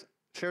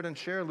Sheridan,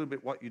 share a little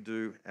bit what you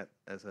do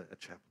as a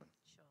chaplain.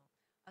 Sure.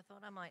 I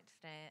thought I might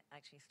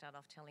actually start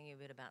off telling you a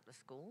bit about the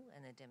school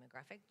and the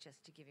demographic,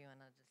 just to give you an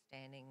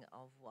understanding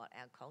of what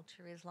our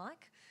culture is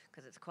like,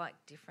 because it's quite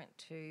different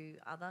to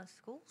other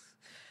schools.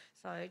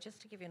 So just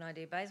to give you an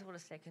idea, Bayswater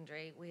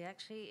Secondary, we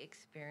actually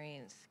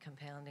experience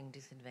compounding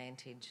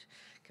disadvantage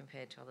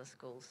compared to other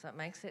schools. So it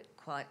makes it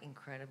quite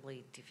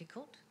incredibly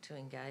difficult to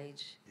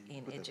engage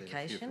in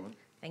education.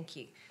 Thank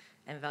you.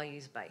 And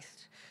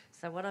values-based.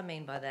 So what I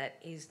mean by that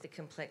is the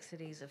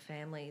complexities of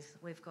families.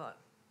 We've got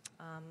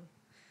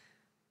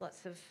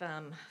lots of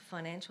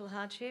financial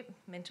hardship,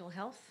 mental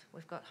health.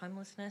 We've got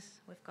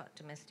homelessness. We've got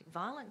domestic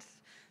violence.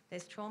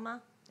 There's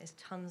trauma. There's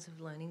tons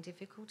of learning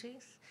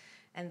difficulties.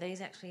 And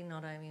these actually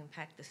not only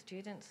impact the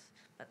students,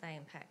 but they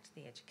impact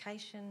the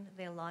education,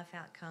 their life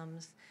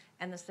outcomes,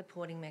 and the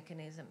supporting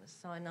mechanisms.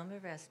 So a number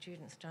of our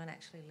students don't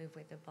actually live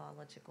with a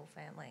biological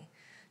family.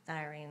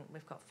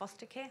 We've got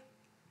foster care.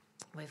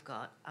 We've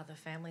got other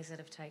families that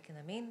have taken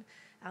them in.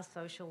 Our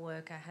social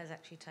worker has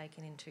actually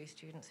taken in 2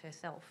 students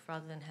herself,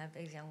 rather than have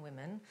these young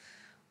women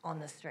on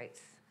the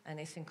streets. And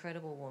this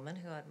incredible woman,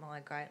 who I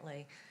admire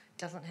greatly,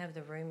 doesn't have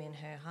the room in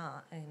her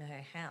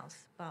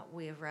house, but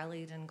we have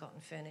rallied and gotten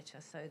furniture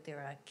so there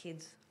are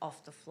kids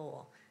off the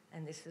floor.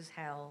 And this is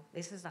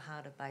the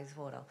heart of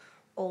Bayswater.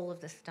 All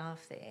of the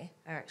staff there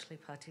are actually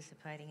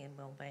participating in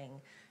wellbeing.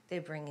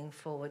 they're bringing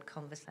forward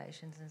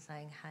conversations and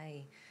saying,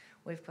 hey,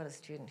 we've got a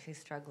student who's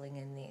struggling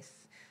in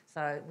this.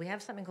 So we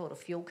have something called a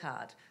fuel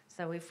card.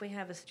 So if we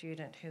have a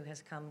student who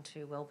has come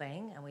to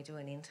wellbeing and we do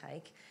an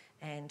intake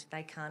and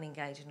they can't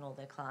engage in all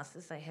their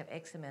classes, they have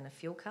X amount of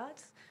fuel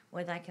cards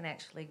where they can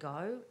actually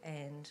go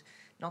and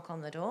knock on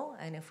the door,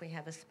 and if we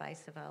have a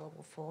space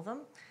available for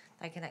them,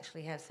 they can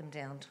actually have some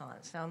downtime.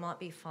 So it might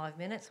be 5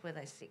 minutes where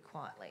they sit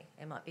quietly.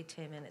 It might be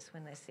 10 minutes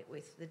when they sit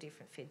with the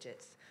different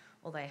fidgets,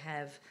 or they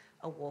have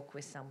a walk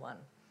with someone.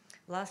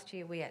 Last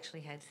year we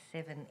actually had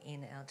 7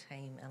 in our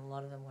team, and a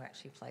lot of them were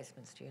actually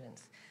placement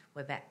students.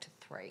 We're back to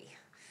 3.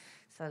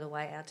 So the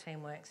way our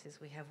team works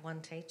is we have one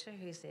teacher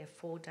who's there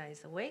 4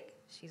 days a week.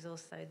 She's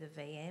also the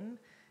VM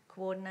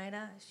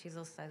coordinator. She's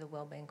also the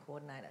wellbeing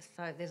coordinator.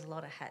 So there's a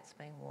lot of hats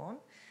being worn.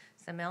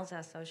 So Mel's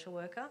our social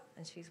worker,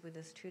 and she's with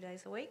us 2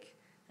 days a week,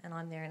 and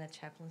I'm there in a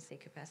chaplaincy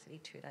capacity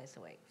 2 days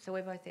a week. So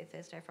we're both there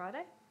Thursday,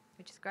 Friday,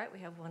 which is great. We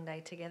have one day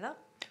together,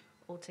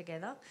 all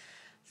together.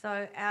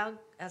 So our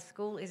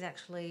school is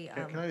actually...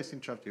 Can I just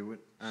interrupt you?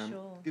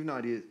 Sure. Give an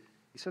idea.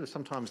 You sort of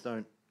sometimes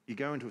don't... You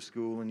go into a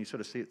school and you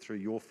sort of see it through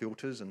your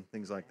filters and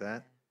things like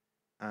that.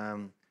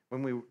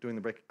 When we were doing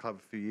the Breakfast Club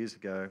a few years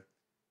ago,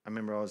 I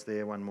remember I was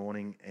there one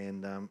morning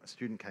and a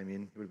student came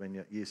in. He would have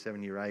been year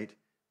 7, year 8.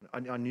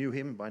 I knew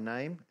him by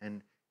name,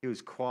 and he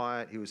was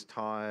quiet, he was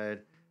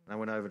tired, and I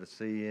went over to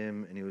see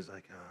him, and he was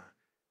like, oh.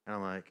 And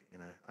I'm like,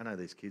 I know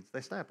these kids.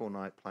 They stay up all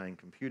night playing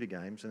computer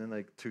games, and then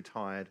they're too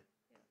tired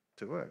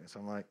to work. So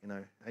I'm like,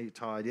 are you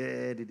tired?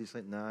 Yeah. Did you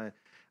sleep? No. And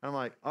I'm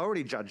like, I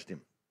already judged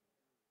him.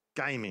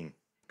 Gaming.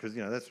 Because,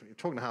 that's you're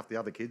talking to half the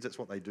other kids. That's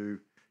what they do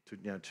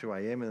to, 2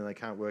 a.m. and then they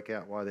can't work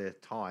out why they're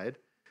tired.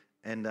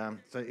 And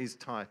so he's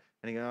tired.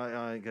 And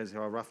he goes,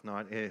 rough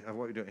night. Yeah,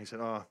 what are you doing? He said,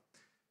 I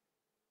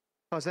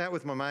was out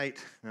with my mate.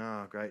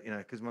 Oh, great.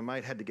 Because my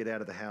mate had to get out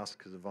of the house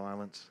because of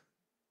violence.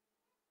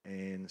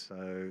 And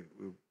so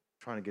we were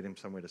trying to get him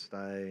somewhere to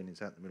stay, and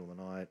he's out in the middle of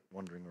the night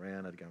wandering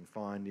around. I had to go and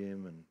find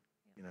him. And,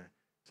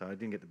 so I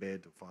didn't get to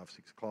bed till 5,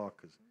 6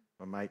 o'clock because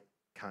my mate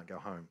can't go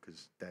home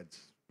because Dad's,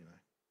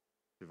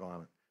 too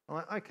violent. I'm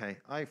like, okay,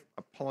 I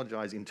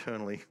apologise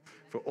internally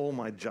for all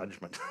my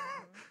judgment. Do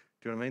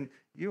you know what I mean?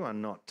 You are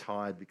not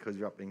tired because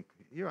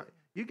you're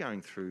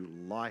going through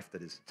life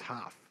that is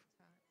tough.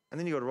 And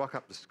then you've got to rock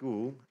up to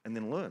school and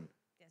then learn.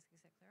 That's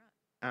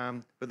exactly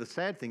right. But the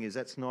sad thing is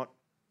that's not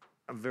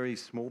a very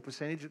small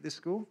percentage at this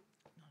school.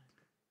 No.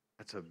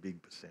 That's a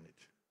big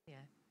percentage. Yeah,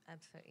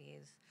 absolutely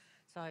is.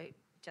 So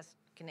just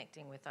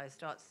connecting with those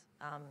dots,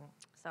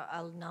 so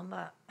a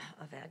number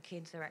of our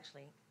kids are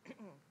actually,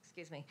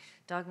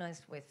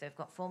 diagnosed with, they've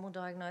got formal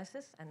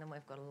diagnosis, and then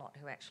we've got a lot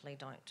who actually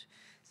don't.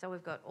 So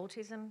we've got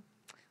autism,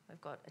 we've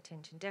got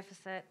attention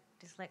deficit,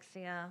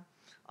 dyslexia,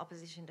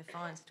 opposition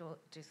defiance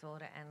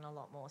disorder, and a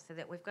lot more. So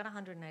that we've got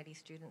 180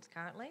 students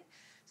currently.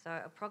 So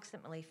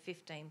approximately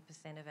 15%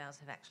 of ours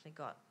have actually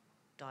got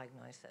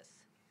diagnosis.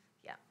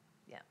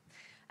 Yeah.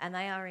 And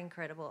they are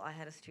incredible. I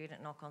had a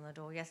student knock on the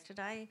door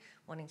yesterday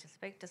wanting to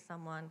speak to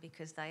someone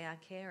because they are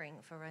caring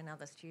for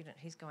another student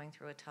who's going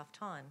through a tough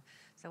time.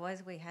 So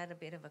as we had a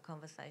bit of a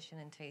conversation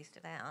and teased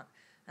it out,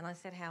 and I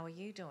said, how are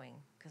you doing?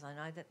 Because I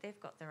know that they've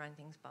got their own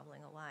things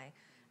bubbling away.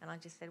 And I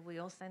just said, we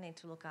also need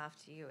to look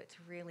after you. It's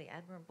really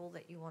admirable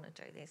that you want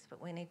to do this,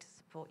 but we need to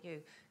support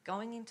you.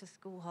 Going into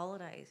school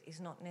holidays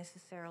is not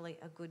necessarily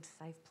a good,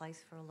 safe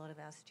place for a lot of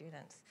our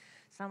students.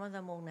 Some of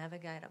them will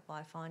navigate it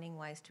by finding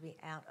ways to be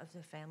out of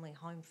the family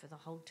home for the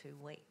whole 2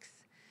 weeks.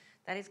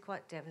 That is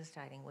quite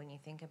devastating when you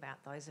think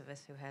about those of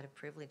us who had a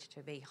privilege to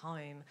be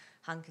home,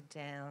 hunkered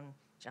down,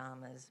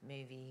 pyjamas,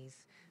 movies,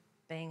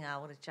 being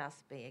able to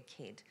just be a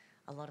kid.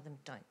 A lot of them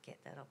don't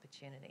get that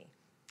opportunity.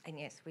 And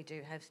yes, we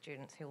do have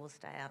students who will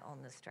stay out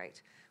on the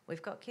street.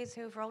 We've got kids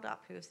who have rolled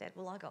up who have said,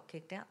 well, I got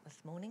kicked out this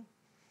morning.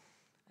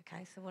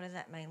 Okay, so what does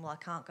that mean? Well, I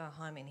can't go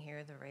home, and here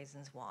are the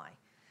reasons why.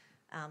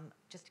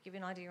 Just to give you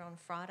an idea, on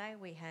Friday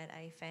we had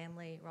a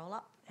family roll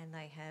up, and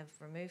they have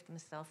removed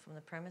themselves from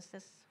the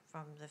premises,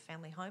 from the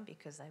family home,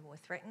 because they were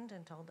threatened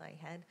and told they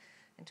had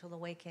until the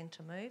weekend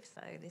to move.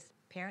 So this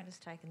parent has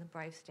taken the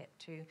brave step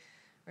to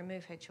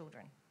remove her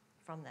children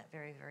from that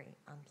very, very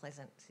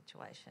unpleasant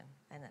situation.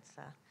 And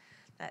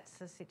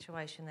that's a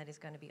situation that is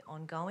going to be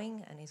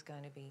ongoing and is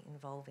going to be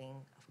involving,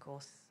 of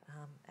course,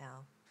 our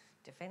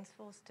Defence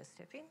Force to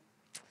step in.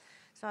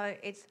 So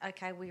it's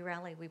okay, we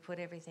rally, we put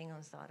everything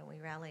on side and we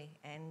rally.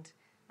 And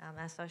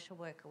our social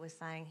worker was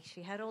saying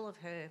she had all of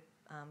her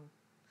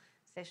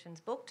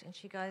sessions booked, and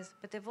she goes,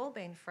 but they've all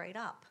been freed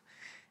up.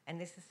 And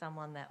this is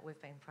someone that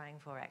we've been praying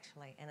for,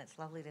 actually, and it's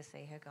lovely to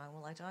see her going,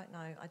 well, I don't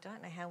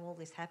know how all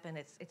this happened.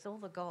 It's all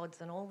the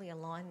gods and all the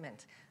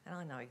alignment, and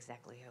I know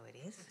exactly who it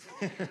is.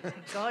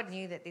 God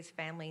knew that this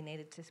family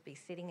needed to be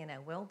sitting in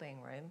our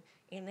wellbeing room,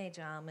 in their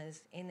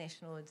pyjamas, in their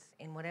schnurds,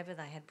 in whatever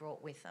they had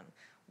brought with them,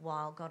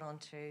 while got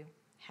onto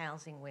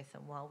housing with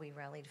them, while we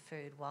rallied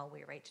food, while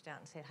we reached out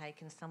and said, hey,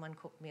 can someone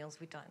cook meals?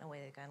 We don't know where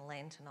they're going to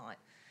land tonight.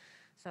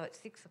 So at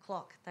 6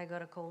 o'clock, they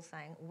got a call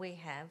saying, we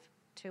have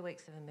 2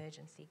 weeks of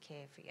emergency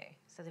care for you.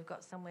 So they've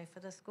got somewhere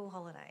for the school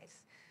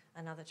holidays.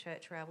 Another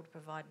church were able to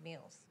provide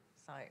meals.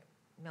 So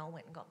Mel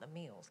went and got the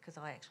meals because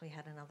I actually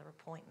had another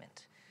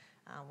appointment.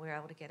 We were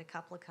able to get a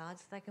couple of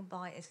cards. They can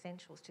buy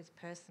essentials, just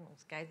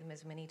personals, gave them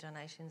as many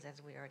donations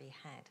as we already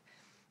had.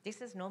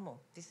 This is normal.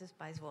 This is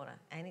Bayswater,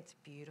 and it's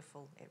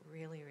beautiful. It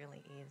really,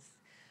 really is.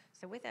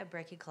 So with our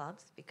brekkie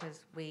clubs,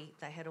 because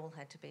they had all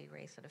had to be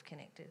sort of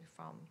connected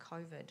from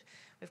COVID,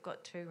 we've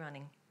got 2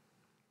 running,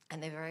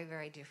 and they're very,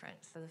 very different.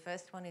 So the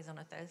first one is on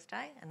a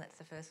Thursday, and that's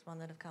the first one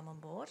that have come on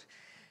board,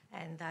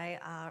 and they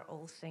are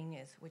all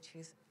seniors, which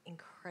is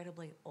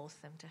incredibly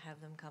awesome to have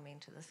them come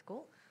into the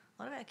school.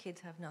 A lot of our kids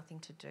have nothing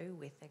to do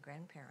with their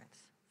grandparents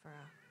for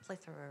a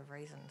plethora of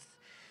reasons.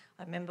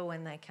 I remember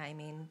when they came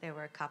in, there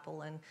were a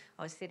couple, and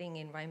I was sitting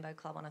in Rainbow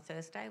Club on a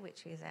Thursday,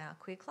 which is our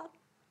queer club,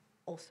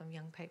 awesome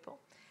young people.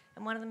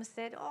 And one of them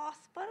said, I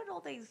spotted all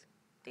these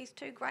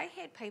 2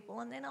 grey-haired people,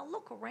 and then I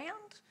look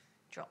around,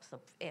 drops the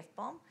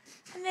F-bomb,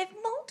 and they've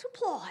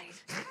multiplied.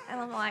 And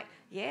I'm like,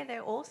 yeah,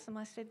 they're awesome.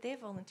 I said, they're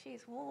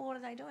volunteers. Well, what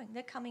are they doing?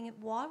 They're coming in.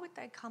 Why would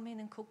they come in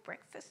and cook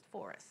breakfast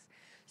for us?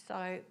 So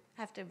I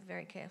have to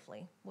very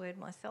carefully word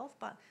myself,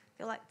 but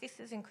they're like, this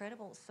is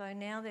incredible. So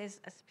now there's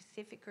a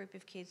specific group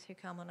of kids who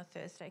come on a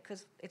Thursday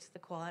because it's the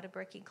quieter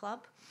brekkie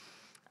club,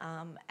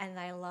 and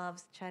they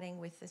love chatting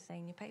with the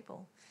senior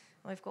people.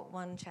 We've got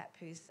one chap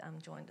who's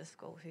joined the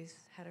school who's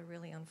had a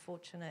really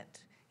unfortunate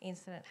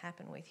incident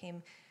happen with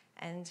him,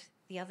 and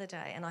the other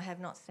day, and I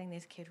have not seen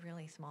this kid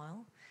really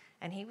smile,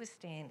 and he was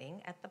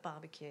standing at the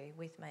barbecue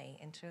with me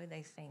and 2 of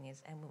these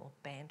seniors, and we were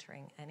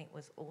bantering, and it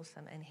was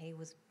awesome, and he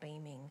was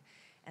beaming,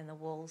 and the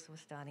walls were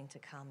starting to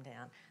come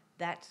down.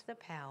 That's the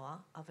power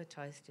of a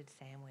toasted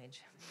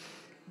sandwich.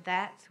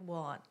 That's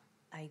what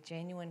a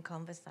genuine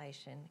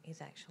conversation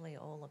is actually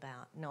all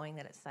about, knowing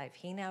that it's safe.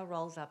 He now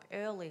rolls up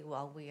early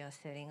while we are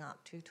setting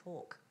up to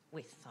talk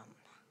with them.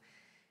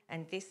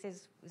 And this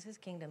is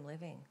kingdom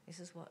living. This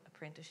is what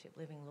apprenticeship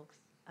living looks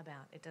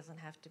about. It doesn't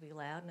have to be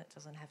loud, and it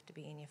doesn't have to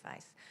be in your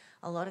face.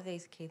 A lot of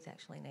these kids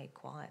actually need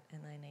quiet,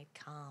 and they need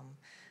calm.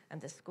 And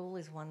the school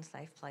is one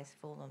safe place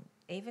for them.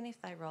 Even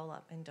if they roll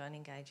up and don't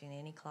engage in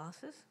any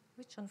classes,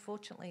 which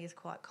unfortunately is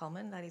quite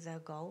common, that is our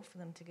goal for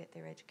them to get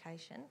their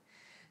education,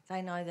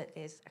 they know that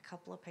there's a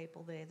couple of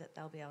people there that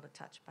they'll be able to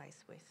touch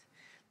base with.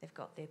 They've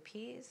got their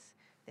peers,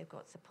 they've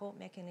got support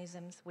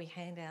mechanisms. We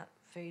hand out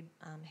food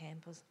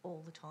hampers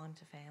all the time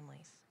to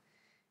families.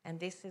 And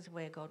this is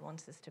where God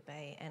wants us to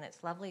be. And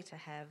it's lovely to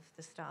have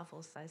the staff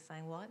also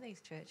saying, why are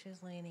these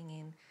churches leaning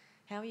in?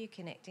 How are you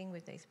connecting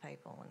with these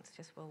people? And it's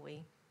just, well,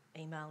 we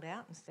emailed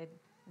out and said,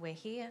 we're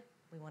here,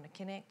 we want to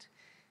connect.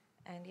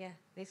 And yeah,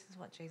 this is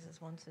what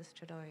Jesus wants us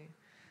to do.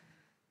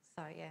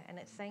 So yeah, and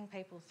it's seeing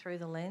people through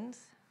the lens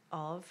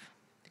of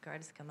the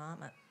greatest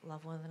commandment,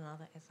 love one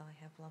another as I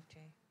have loved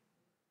you.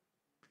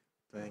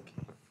 Thank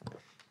you.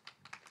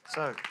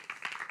 So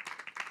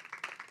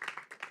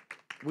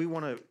we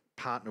want to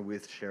partner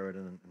with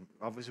Sheridan, and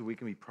obviously we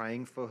can be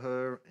praying for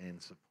her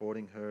and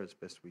supporting her as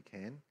best we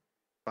can,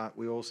 but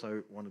we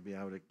also want to be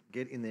able to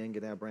get in there and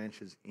get our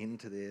branches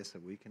into there so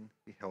we can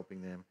be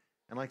helping them.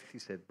 And like she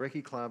said,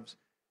 brekkie clubs,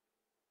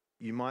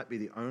 you might be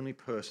the only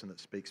person that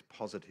speaks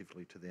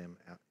positively to them,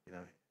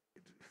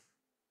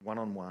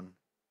 one-on-one.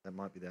 That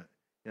might be that.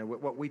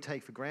 What we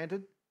take for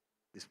granted,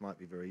 this might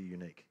be very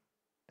unique.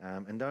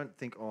 And don't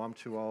think, I'm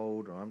too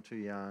old or I'm too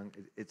young.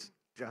 It's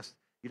just,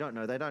 you don't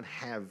know. They don't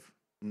have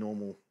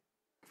normal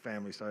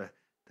families. So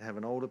to have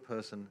an older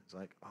person, it's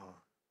like,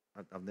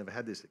 I've never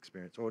had this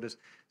experience. Or just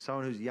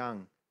someone who's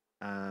young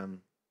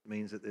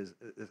means that there's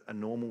a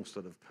normal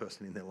sort of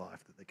person in their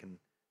life that they can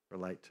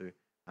relate to.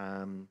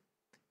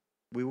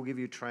 We will give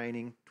you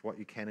training to what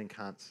you can and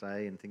can't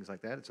say and things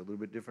like that. It's a little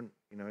bit different,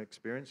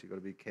 experience. You've got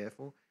to be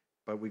careful.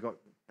 But we got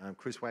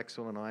Chris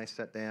Waxel and I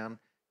sat down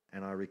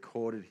and I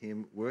recorded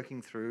him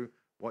working through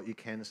what you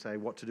can say,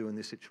 what to do in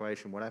this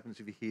situation, what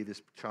happens if you hear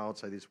this child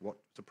say this, what's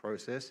the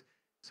process.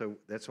 So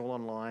that's all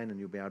online, and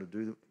you'll be able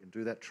to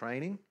do that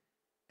training.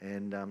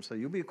 And so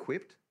you'll be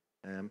equipped.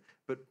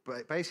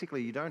 But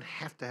basically, you don't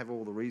have to have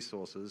all the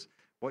resources.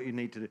 What you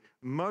need to do,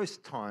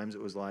 most times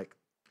it was like,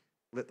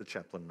 let the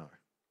chaplain know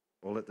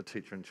or let the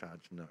teacher in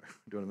charge know.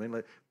 Do you know what I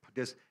mean?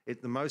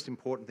 The most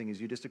important thing is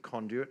you're just a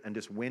conduit, and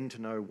just when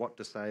to know what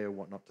to say or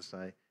what not to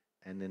say,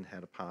 and then how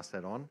to pass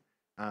that on.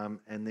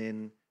 And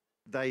then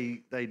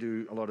they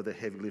do a lot of the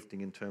heavy lifting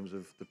in terms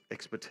of the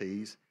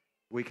expertise.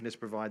 We can just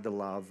provide the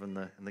love and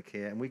the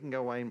care, and we can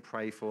go away and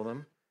pray for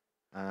them.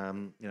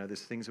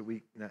 There's things that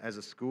we, as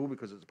a school,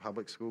 because it's a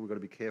public school, we've got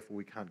to be careful.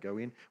 We can't go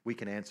in. We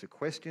can answer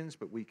questions,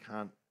 but we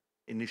can't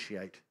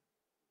initiate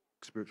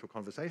spiritual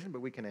conversation,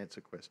 but we can answer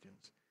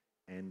questions.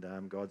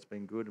 And God's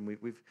been good, and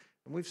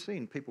we've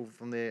seen people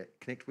from there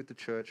connect with the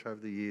church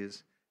over the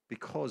years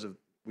because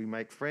we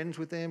make friends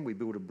with them. We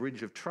build a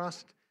bridge of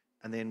trust,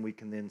 and then we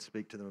can then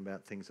speak to them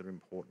about things that are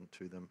important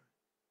to them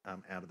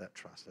out of that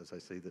trust, as they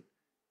see that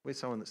we're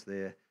someone that's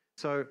there.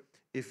 So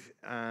if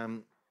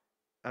can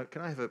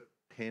I have a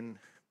pen,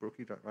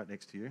 Brookie, right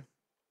next to you?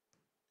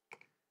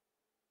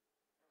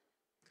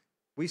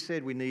 We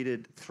said we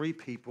needed 3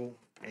 people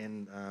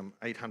and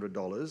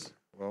 $800.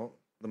 Well,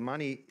 the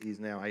money is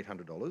now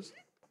 $800.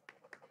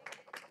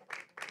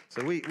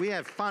 So we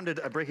have funded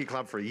a brekkie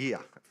club for a year.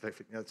 That's,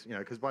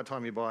 because by the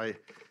time you buy,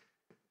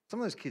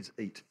 some of those kids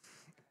eat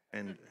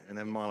and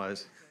have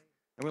Milos.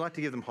 And we like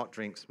to give them hot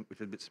drinks, which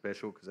is a bit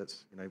special because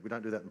that's, we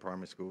don't do that in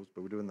primary schools,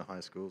 but we do in the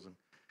high schools. And,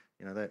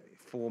 that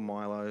 4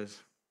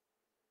 Milos,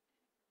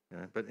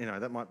 but,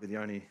 that might be the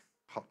only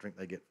hot drink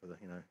they get for the,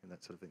 and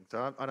that sort of thing.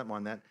 So I don't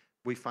mind that.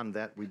 We fund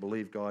that. We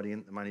believe God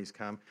in. The money's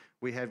come.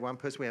 We had one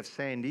person. We have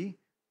Sandy.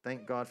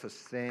 Thank God for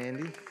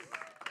Sandy.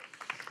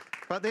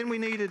 But then we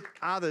needed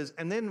others.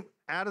 And then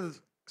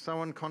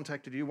someone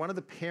contacted you, one of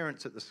the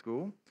parents at the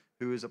school,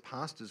 who is a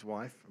pastor's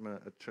wife from a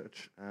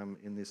church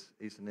in this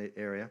eastern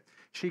area,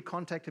 she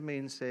contacted me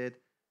and said,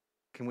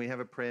 can we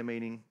have a prayer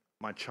meeting?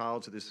 My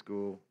child's at this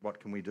school. What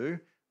can we do?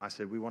 I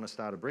said, we want to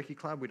start a brekkie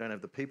club. We don't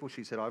have the people.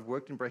 She said, I've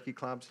worked in brekkie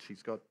clubs.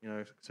 She's got,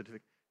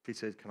 certificate. She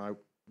said, can I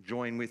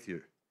join with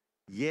you?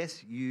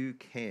 Yes, you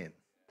can.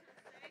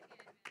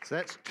 So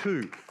that's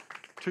two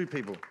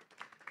people.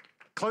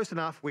 Close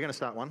enough. We're going to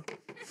start one.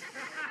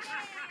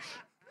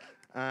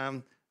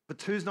 But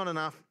 2's not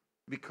enough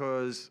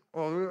because,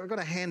 we've got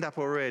a hand up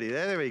already.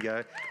 There we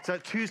go. So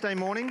Tuesday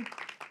morning.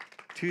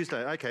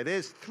 Okay,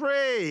 there's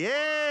 3.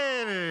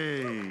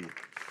 Yay!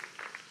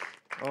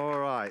 All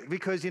right,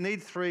 because you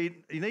need 3,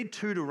 you need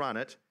 2 to run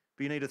it,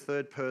 but you need a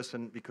third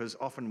person because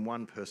often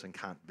one person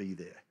can't be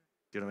there.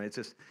 Do you know what I mean? It's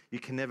just, you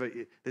can never,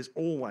 there's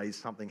always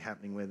something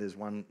happening where there's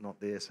one not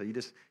there. So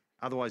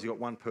otherwise you've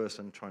got one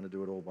person trying to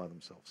do it all by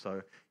themselves.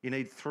 So you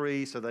need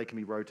 3 so they can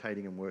be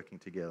rotating and working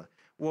together.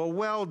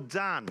 Well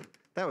done.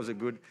 That was a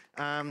good,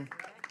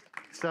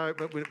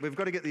 but we've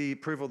got to get the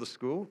approval of the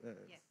school.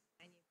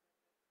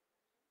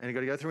 And you've got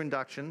to go through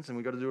inductions and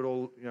we've got to do it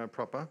all,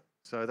 proper.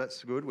 So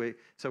that's good. We've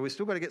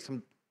still got to get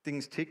some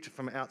things ticked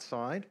from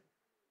outside.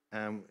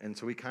 And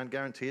so we can't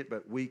guarantee it,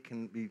 but we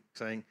can be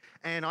saying,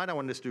 and I don't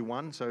want to just do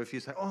one. So if you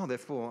say, they're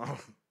full,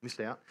 missed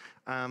out.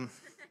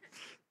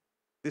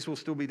 This will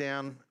still be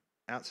down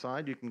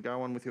outside. You can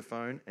go on with your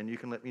phone and you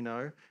can let me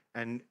know.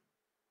 And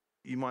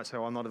you might say,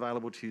 I'm not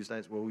available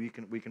Tuesdays. Well, we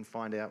can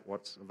find out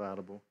what's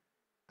available.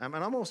 And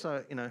I'm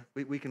also,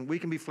 we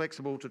can be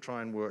flexible to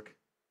try and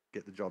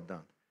get the job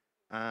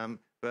done.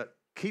 But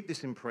keep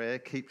this in prayer.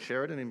 Keep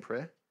Sheridan in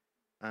prayer.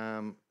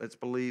 Let's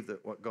believe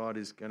that what God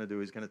is going to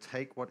do is going to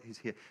take what is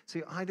here.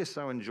 See, I just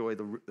so enjoy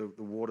the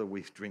water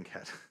we drink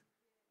at.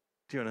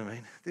 Do you know what I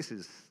mean? This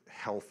is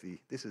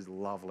healthy. This is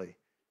lovely.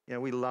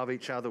 We love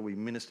each other. We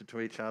minister to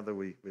each other.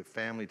 We're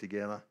family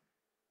together.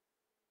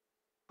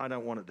 I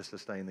don't want it to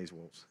sustain these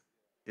walls.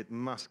 It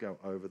must go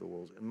over the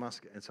walls. It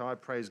must. And so I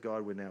praise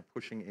God. We're now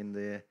pushing in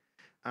there.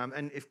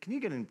 And can you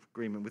get in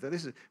agreement with that?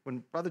 This is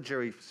when Brother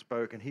Jerry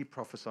spoke and he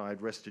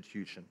prophesied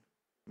restitution.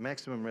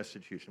 Maximum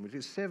restitution, which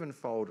is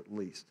 7-fold at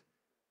least.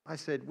 I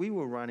said, we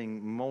were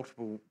running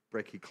multiple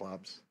brekkie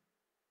clubs.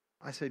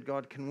 I said,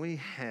 God, can we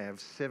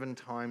have 7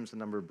 times the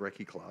number of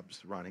brekkie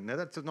clubs running? Now,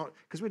 that's not,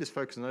 because we just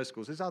focus on those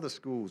schools. There's other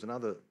schools and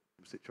other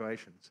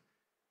situations.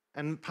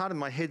 And part of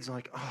my head's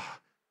like,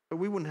 but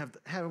we wouldn't have,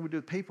 how would we do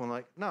with people? I'm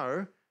like,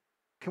 no,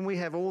 can we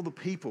have all the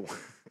people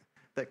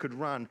that could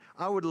run?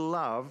 I would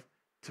love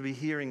to be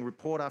hearing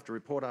report after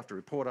report after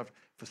report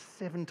for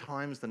 7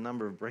 times the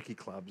number of brekkie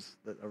clubs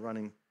that are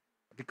running,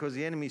 because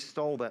the enemy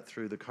stole that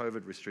through the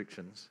COVID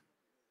restrictions.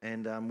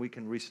 And we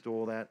can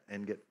restore that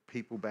and get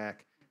people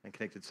back and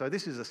connected. So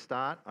this is a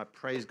start. I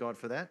praise God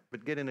for that.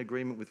 But get in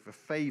agreement with for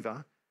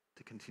Favour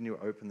to continue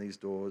to open these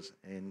doors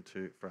and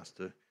for us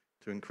to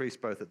increase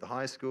both at the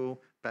high school,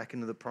 back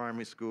into the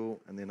primary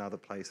school, and then other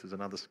places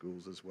and other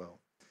schools as well.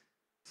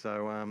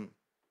 So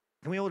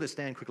can we all just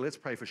stand quickly? Let's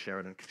pray for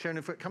Sheridan.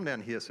 Sheridan, come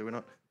down here so we're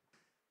not...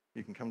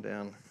 You can come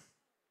down.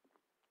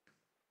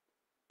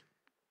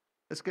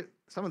 Let's get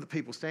some of the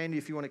people. Sandy,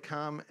 if you want to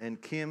come,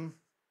 and Kim.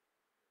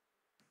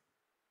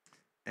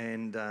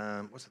 And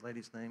what's the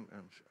lady's name?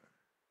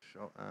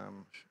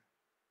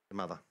 The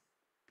mother.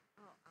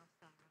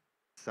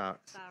 Sarah.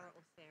 Sarah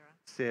or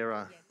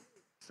Sarah. Yes.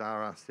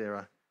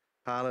 Sarah.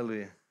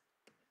 Hallelujah.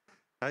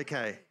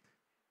 Okay.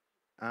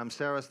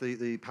 Sarah's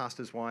the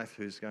pastor's wife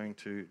who's going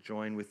to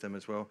join with them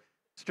as well.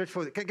 Stretch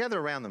forward. Gather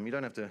around them. You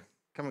don't have to.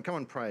 Come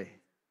and pray.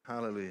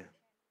 Hallelujah.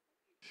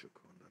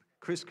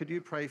 Chris, could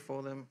you pray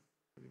for them?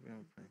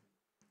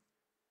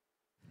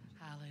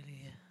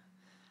 Hallelujah.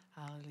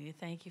 Hallelujah.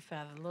 Thank you,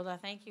 Father. Lord, I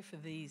thank you for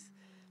these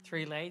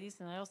 3 ladies,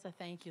 and I also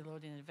thank you,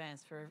 Lord, in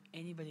advance for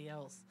anybody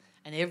else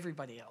and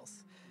everybody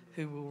else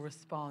who will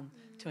respond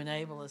to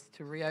enable us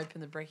to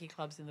reopen the brekkie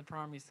clubs in the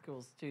primary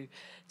schools, to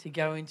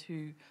go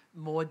into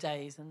more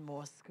days and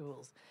more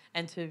schools,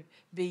 and to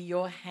be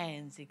your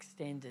hands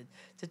extended,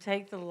 to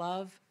take the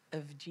love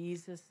of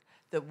Jesus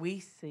that we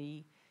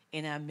see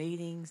in our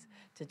meetings,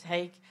 to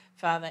take,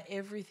 Father,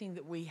 everything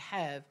that we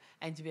have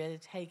and to be able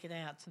to take it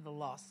out to the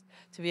lost,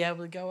 to be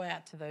able to go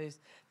out to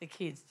the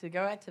kids, to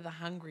go out to the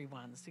hungry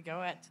ones, to go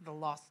out to the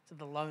lost, to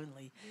the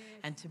lonely,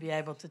 and to be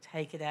able to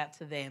take it out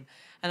to them.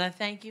 And I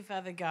thank you,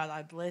 Father God.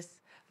 I bless,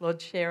 Lord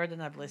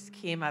Sheridan, I bless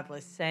Kim, I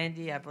bless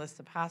Sandy, I bless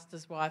the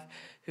pastor's wife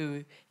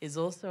who is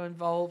also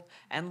involved.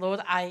 And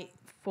Lord, I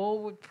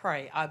forward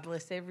pray, I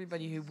bless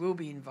everybody who will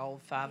be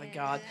involved, Father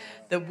God,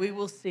 that we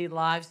will see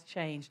lives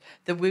changed,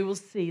 that we will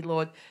see,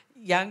 Lord,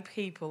 young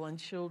people and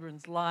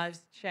children's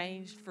lives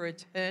changed for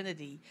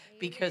eternity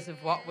because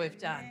of what we've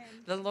done.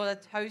 The Lord, a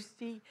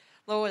toasty,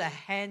 Lord, a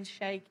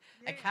handshake,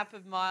 a cup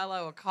of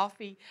Milo, a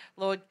coffee,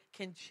 Lord,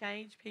 can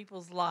change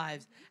people's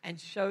lives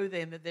and show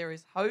them that there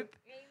is hope,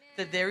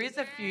 that there is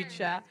a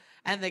future,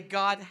 and that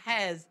God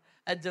has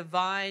a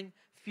divine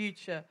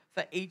future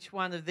for each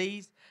one of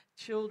these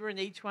children,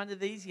 each one of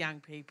these young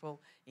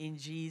people. In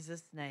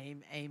Jesus'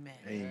 name, amen.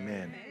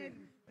 Amen.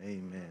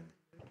 Amen.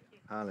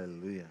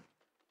 Hallelujah.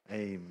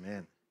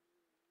 Amen.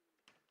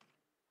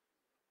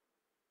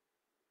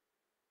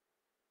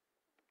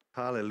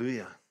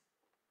 Hallelujah.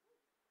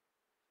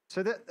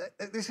 So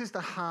this is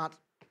the heart,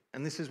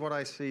 and this is what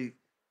I see.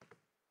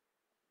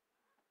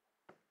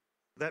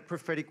 That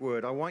prophetic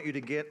word, I want you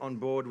to get on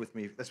board with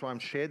me. That's why I'm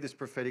shared this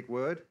prophetic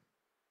word,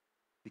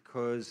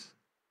 because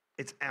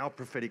it's our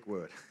prophetic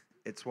word.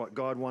 It's what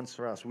God wants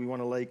for us. We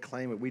want to lay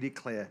claim it. We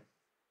declare.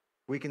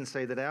 We can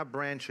say that our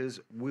branches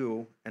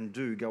will and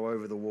do go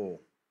over the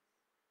wall.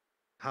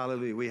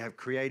 Hallelujah. We have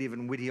creative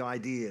and witty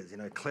ideas,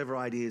 clever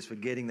ideas for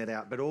getting that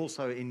out. But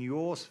also in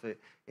your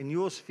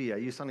sphere,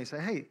 you suddenly say,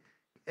 hey,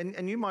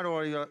 and you might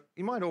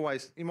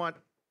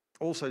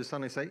also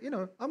suddenly say,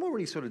 I'm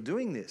already sort of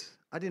doing this.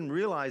 I didn't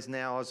realize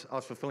now I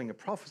was fulfilling a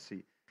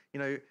prophecy.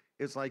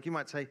 It's like you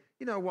might say,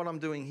 what I'm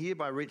doing here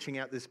by reaching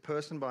out to this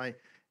person, by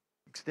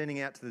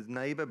extending out to the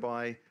neighbor,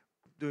 by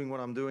doing what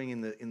I'm doing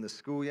in the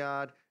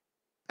schoolyard.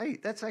 Hey,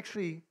 that's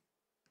actually,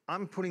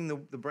 I'm putting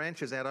the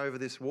branches out over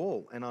this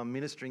wall and I'm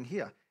ministering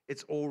here.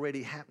 It's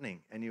already happening.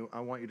 And I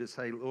want you to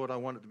say, Lord, I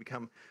want it to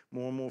become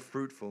more and more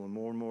fruitful and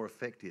more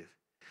effective.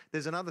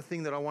 There's another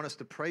thing that I want us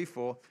to pray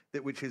for,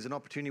 which is an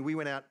opportunity. We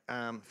went out,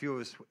 a few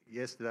of us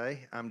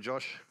yesterday.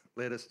 Josh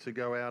led us to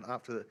go out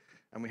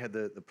and we had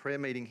the prayer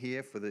meeting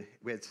here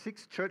we had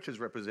 6 churches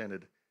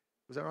represented.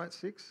 Was that right?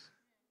 6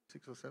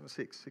 or 7?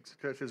 6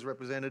 churches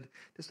represented.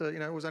 Just,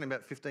 it was only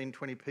about 15,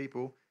 20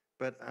 people,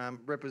 but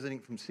representing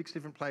from 6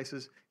 different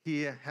places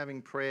here,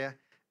 having prayer.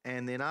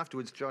 And then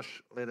afterwards,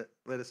 Josh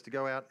led us to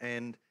go out,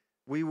 and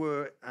we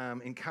were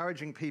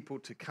encouraging people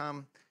to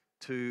come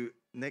to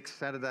next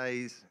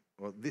Saturday's,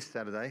 well, this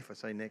Saturday, if I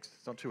say next,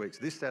 it's not 2 weeks,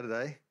 this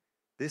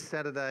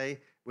Saturday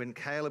when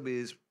Caleb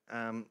is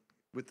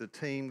with the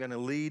team going to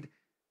lead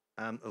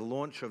the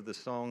launch of the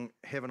song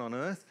Heaven on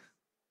Earth.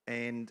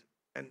 And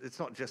it's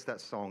not just that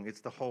song,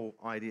 it's the whole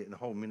idea and the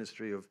whole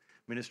ministry of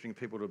ministering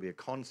people. There'll be a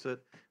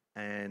concert,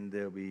 and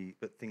there'll be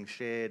things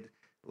shared,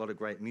 a lot of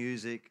great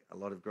music, a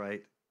lot of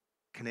great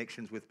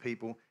connections with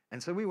people.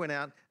 And so we went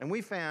out and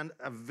we found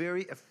a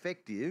very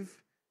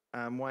effective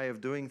way of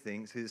doing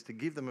things is to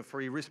give them a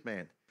free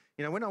wristband.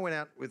 When I went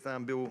out with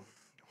Bill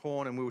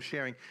Horn and we were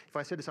sharing, if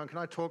I said to someone, can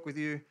I talk with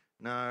you?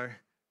 No,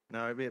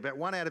 it'd be about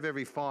 1 out of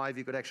every 5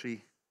 you could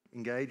actually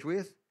engage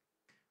with.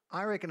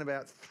 I reckon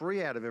about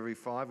 3 out of every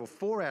 5 or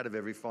 4 out of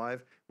every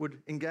 5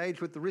 would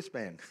engage with the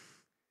wristband.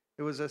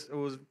 They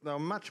were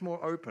much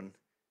more open.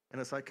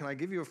 And it's like, can I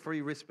give you a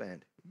free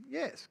wristband?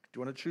 Yes. Do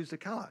you want to choose the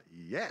colour?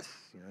 Yes.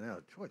 Now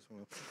a choice.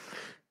 Well,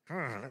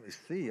 let me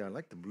see. I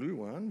like the blue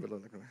one, but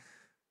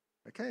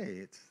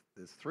okay,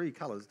 there's 3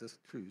 colours. Just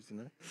choose.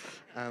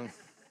 And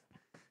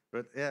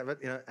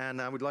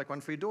would like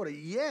one for your daughter?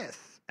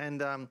 Yes.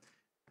 And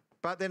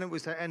but then it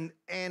was and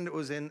it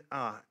was in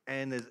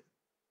and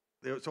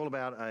it's all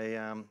about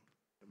a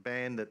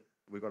band that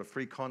we've got a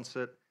free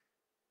concert,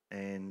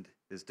 and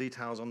there's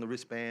details on the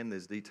wristband.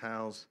 There's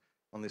details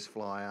on this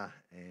flyer,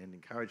 and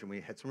encouraging.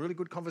 We had some really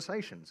good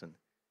conversations, and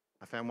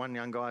I found one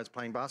young guy is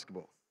playing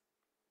basketball.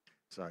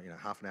 So,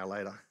 half an hour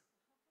later,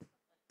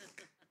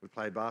 we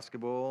played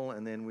basketball,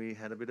 and then we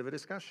had a bit of a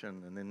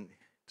discussion, and then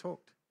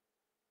talked.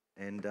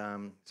 And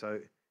so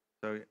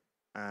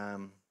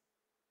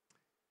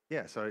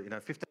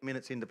 15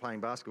 minutes into playing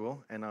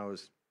basketball, and I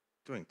was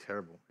doing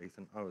terrible,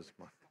 Ethan.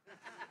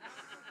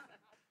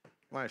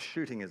 My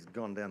shooting has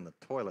gone down the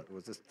toilet. It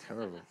was just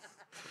terrible.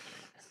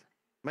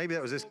 Maybe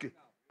that was just good.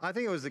 I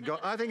think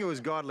it was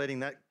God letting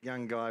that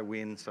young guy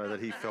win so that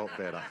he felt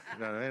better.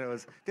 It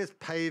was just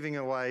paving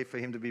a way for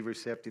him to be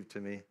receptive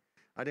to me.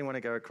 I didn't want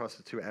to go across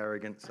as too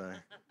arrogant, so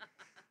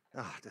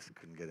I just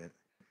couldn't get it.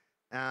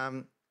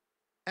 And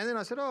then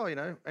I said,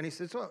 and he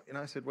said,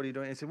 I said, what are you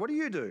doing? He said, what do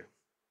you do?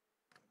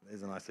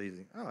 There's a nice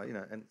easy.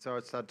 And so I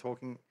started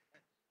talking.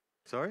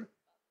 Sorry?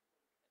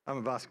 I'm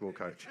a basketball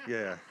coach.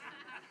 Yeah.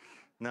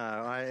 No,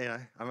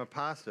 I'm a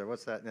pastor.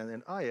 What's that? And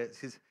then,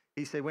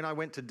 he said, when I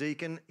went to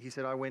Deacon, he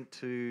said, I went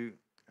to,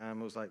 it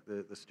was like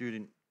the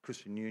Student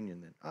Christian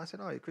Union then. I said,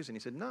 you're Christian? He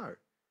said, no.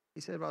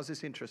 He said, well, I was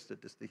just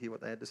interested just to hear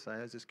what they had to say.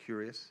 I was just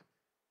curious.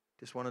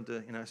 Just wanted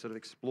to, sort of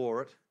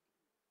explore it.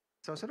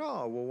 So I said,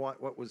 what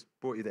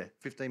brought you there?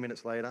 15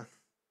 minutes later,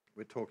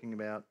 we're talking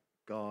about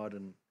God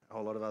and a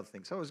whole lot of other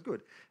things. So it was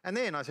good. And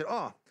then I said,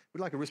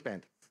 we'd like a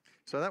wristband.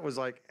 So that was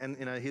like, and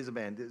here's a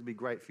band. It'd be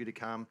great for you to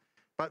come.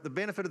 But the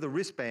benefit of the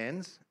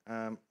wristbands,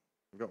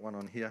 we've got one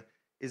on here,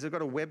 is they've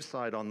got a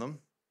website on them.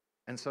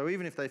 And so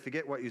even if they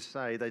forget what you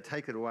say, they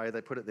take it away,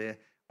 they put it there.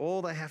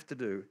 All they have to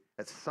do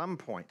at some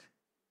point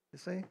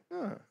is say,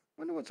 oh, I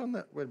wonder what's on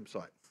that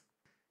website.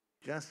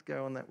 Just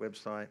go on that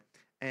website.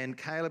 And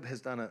Caleb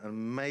has done an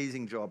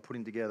amazing job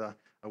putting together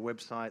a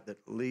website that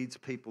leads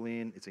people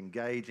in. It's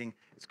engaging.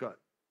 It's got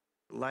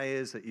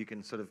layers that you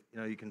can sort of,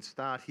 you can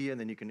start here and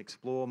then you can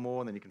explore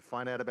more and then you can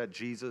find out about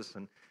Jesus.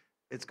 And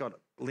it's got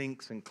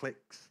links and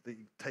clicks that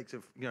takes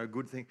a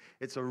good thing.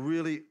 It's a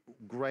really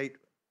great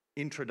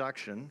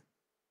introduction.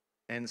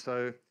 And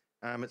so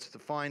it's to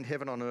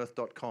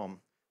findheavenonearth.com.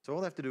 So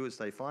all they have to do is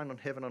say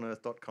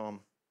findheavenonearth.com.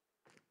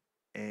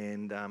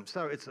 And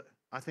so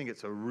I think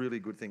it's a really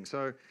good thing.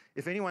 So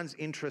if anyone's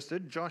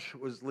interested, Josh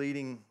was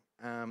leading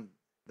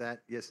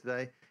that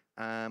yesterday.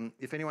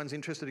 If anyone's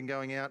interested in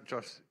going out,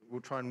 Josh will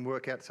try and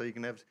work out so you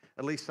can have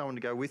at least someone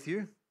to go with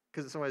you,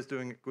 because it's always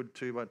doing it good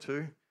 2 by 2.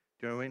 Do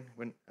you know what I mean?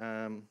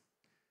 When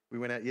we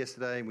went out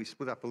yesterday and we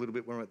split up a little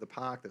bit when we were at the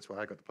park. That's why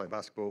I got to play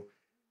basketball.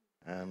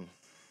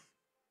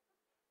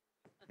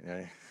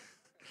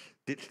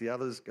 Ditch the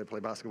others, go play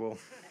basketball.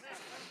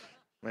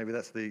 Maybe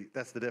that's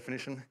the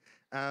definition.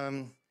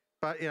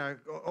 But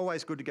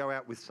always good to go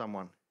out with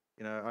someone.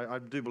 I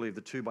do believe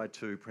the 2 by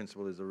 2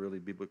 principle is a really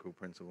biblical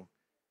principle,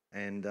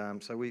 and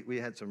so we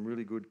had some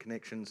really good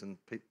connections and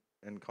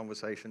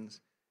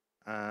conversations.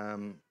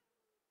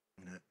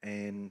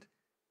 And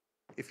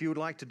if you would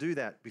like to do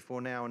that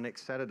before now and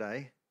next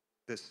Saturday,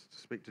 just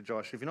speak to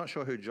Josh. If you're not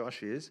sure who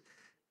Josh is,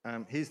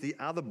 he's the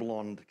other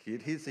blonde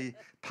kid. He's the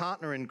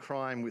partner in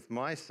crime with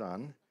my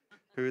son,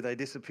 who they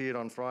disappeared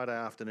on Friday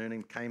afternoon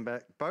and came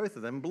back, both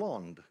of them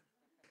blonde.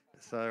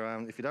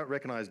 So if you don't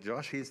recognise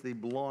Josh, he's the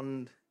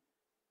blonde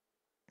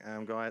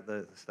guy at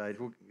the stage.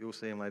 You'll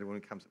see him later when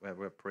he comes to have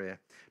a prayer.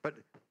 But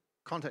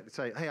contact,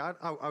 say, hey,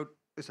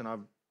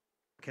 listen,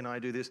 can I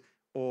do this?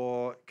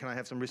 Or can I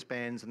have some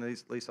wristbands and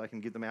at least I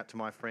can give them out to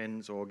my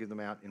friends or give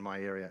them out in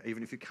my area.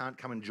 Even if you can't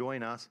come and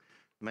join us,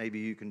 maybe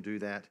you can do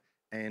that.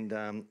 And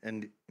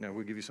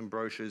we'll give you some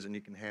brochures and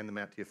you can hand them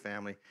out to your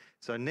family.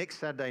 So next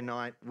Saturday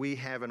night, we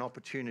have an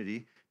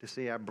opportunity to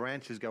see our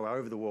branches go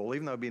over the wall.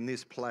 Even though it'll be in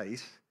this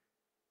place,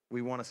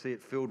 we want to see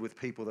it filled with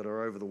people that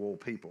are over the wall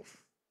people,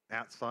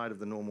 outside of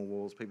the normal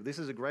walls people. This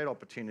is a great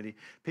opportunity.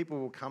 People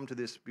will come to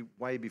this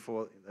way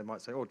before. They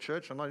might say, oh,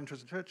 church, I'm not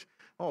interested in church.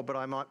 Oh, but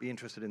I might be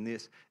interested in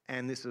this.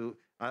 And this will,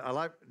 I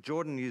like,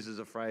 Jordan uses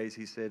a phrase,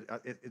 he said,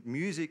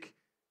 music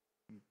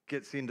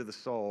gets into the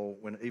soul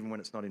even when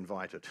it's not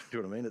invited. Do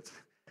you know what I mean?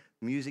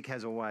 Music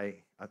has a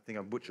way. I think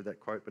I butchered that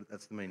quote, but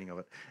that's the meaning of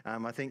it.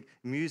 I think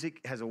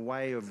music has a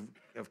way of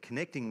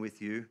connecting with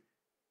you,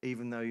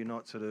 even though you're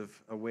not sort of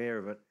aware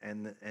of it,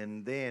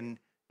 and then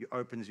it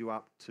opens you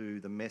up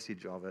to the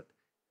message of it.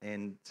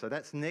 And so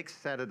that's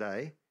next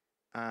Saturday,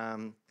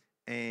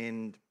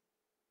 and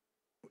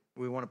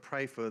we want to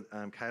pray for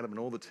Caleb and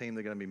all the team.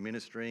 They're going to be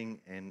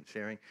ministering and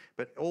sharing,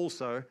 but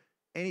also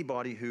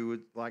anybody who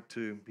would like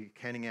to be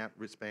handing out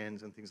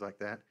wristbands and things like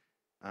that.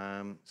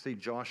 See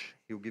Josh,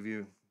 he'll give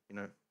you,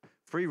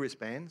 free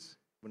wristbands.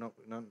 Don't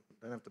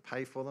have to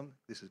pay for them.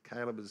 This is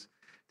Caleb is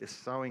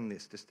just sowing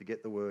this just to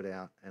get the word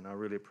out, and I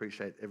really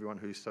appreciate everyone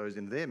who sows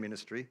into their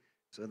ministry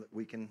so that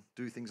we can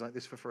do things like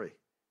this for free,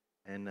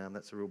 and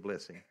that's a real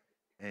blessing.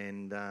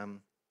 And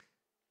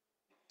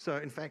so,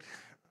 in fact,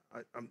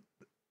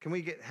 can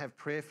we have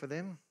prayer for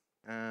them?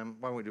 Why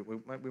don't we do?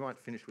 We might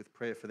finish with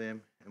prayer for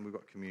them, and we've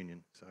got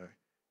communion. So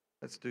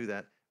let's do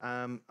that.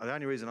 The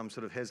only reason I'm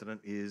sort of hesitant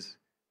is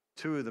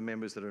 2 of the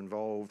members that are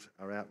involved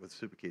are out with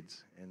Super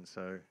Kids, and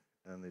so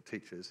they're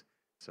teachers.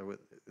 So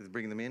we're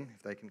bringing them in.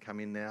 If they can come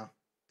in now,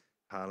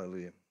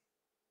 hallelujah.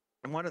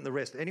 And why don't the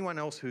rest? Anyone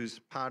else who's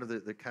part of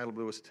the Caleb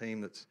Lewis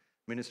team that's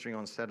ministering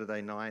on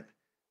Saturday night,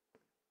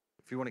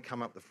 if you want to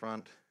come up the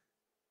front,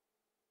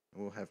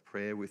 we'll have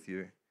prayer with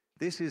you.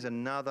 This is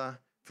another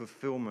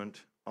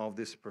fulfillment of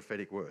this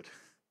prophetic word.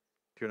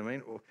 Do you know what I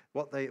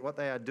mean? What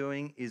they are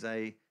doing is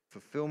a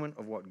fulfillment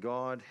of what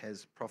God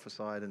has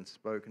prophesied and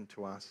spoken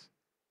to us.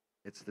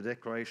 It's the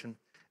declaration.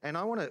 And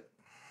I want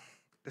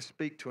to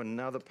speak to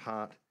another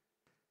part.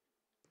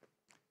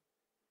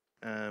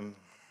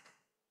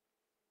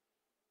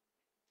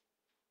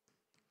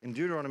 In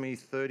Deuteronomy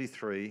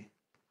 33,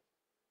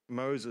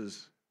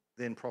 Moses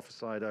then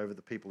prophesied over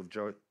the people of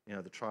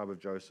the tribe of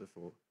Joseph,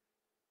 or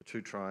the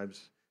 2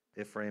 tribes,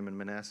 Ephraim and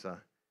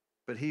Manasseh.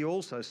 But he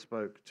also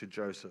spoke to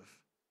Joseph.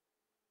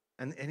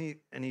 And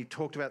he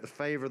talked about the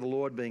favor of the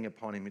Lord being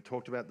upon him. He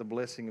talked about the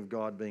blessing of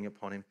God being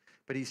upon him.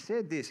 But he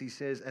said this, he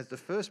says, as the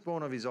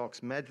firstborn of his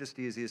ox,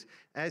 majesty is his,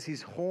 as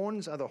his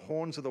horns are the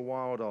horns of the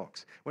wild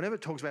ox. Whenever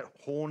it talks about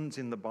horns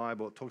in the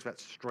Bible, it talks about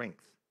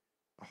strength.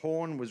 A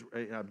horn was,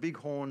 big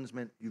horns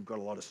meant you've got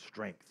a lot of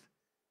strength.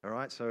 All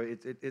right, so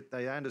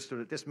they understood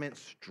it just meant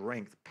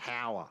strength,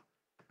 power,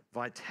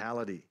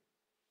 vitality.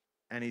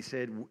 And he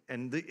said,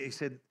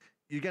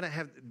 you're going to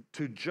have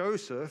to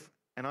Joseph,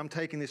 and I'm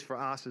taking this for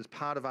us as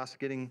part of us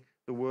getting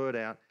the word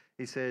out.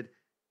 He said,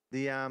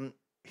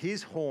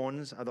 his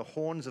horns are the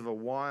horns of a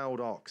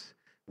wild ox.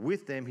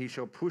 With them he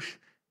shall push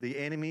the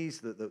enemies,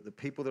 the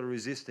people that are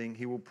resisting,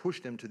 he will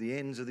push them to the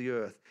ends of the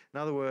earth. In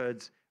other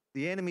words,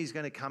 the enemy's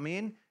going to come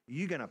in,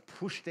 you're going to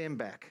push them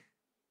back.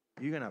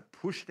 You're going to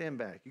push them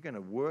back. You're going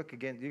to work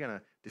against, you're going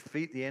to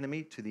defeat the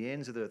enemy to the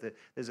ends of the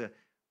earth.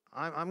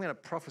 I'm going to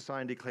prophesy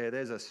and declare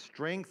there's a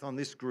strength on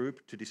this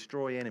group to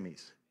destroy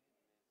enemies.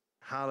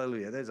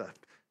 Hallelujah. There's a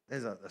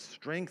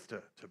strength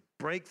to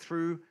break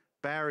through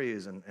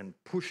barriers and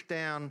push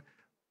down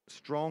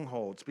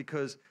strongholds,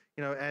 because,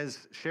 you know,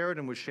 as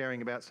Sheridan was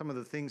sharing about some of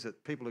the things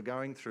that people are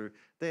going through,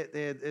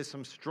 there's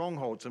some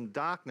strongholds, some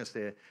darkness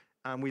there.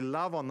 We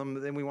love on them,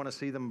 but then we want to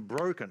see them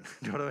broken.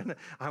 Do you know what I mean?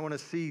 I want to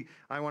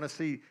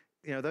see,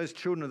 you know, those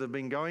children that have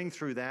been going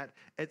through that,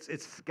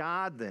 it's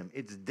scarred them,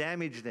 it's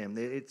damaged them,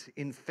 it's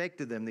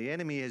infected them. The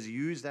enemy has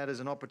used that as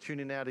an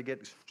opportunity now to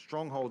get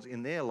strongholds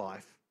in their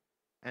life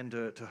and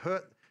to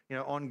hurt, you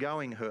know,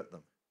 ongoing hurt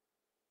them.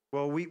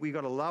 Well, we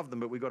got to love them,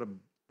 but we've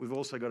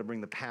also got to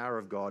bring the power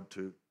of God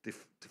to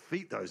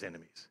defeat those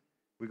enemies.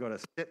 We've got to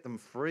set them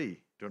free.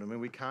 Do you know what I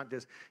mean? We can't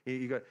just,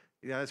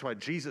 that's why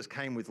Jesus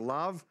came with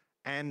love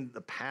and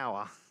the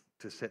power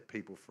to set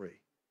people free.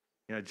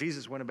 You know,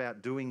 Jesus went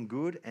about doing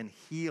good and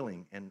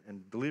healing and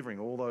delivering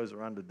all those who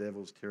are under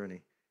devil's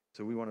tyranny.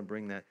 So we want to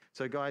bring that.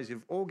 So guys,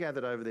 you've all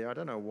gathered over there. I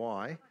don't know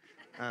why.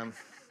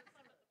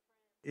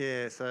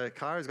 Yeah, so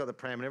Kyra's got the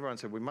pram, and everyone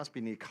said, we must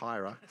be near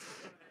Kyra.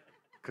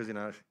 Because, you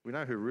know, we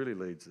know who really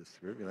leads this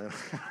group, you know.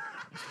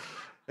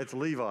 It's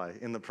Levi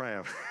in the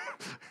pram.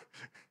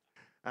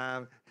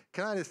 Can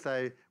I just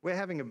say, we're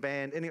having a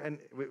band,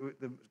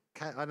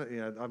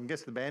 I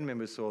guess the band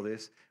members saw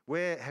this.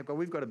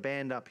 We've got a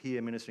band up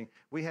here ministering.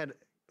 We had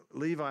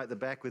Levi at the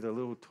back with a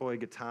little toy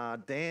guitar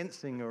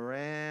dancing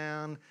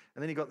around,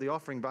 and then he got the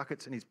offering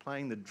buckets and he's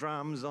playing the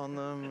drums on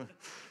them.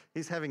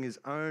 He's having his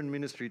own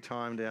ministry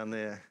time down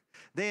there.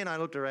 Then I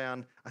looked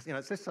around, you know,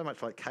 it's just so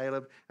much like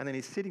Caleb, and then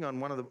he's sitting on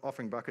one of the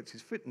offering buckets,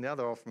 he's fitting the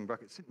other offering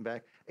bucket, sitting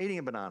back, eating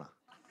a banana.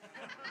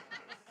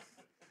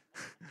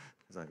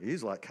 So he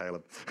is like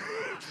Caleb.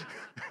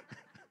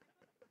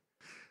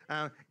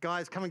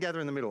 Guys, come and gather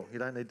in the middle. You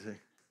don't need to.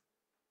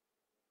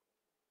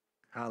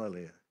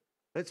 Hallelujah.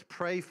 Let's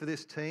pray for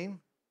this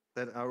team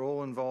that are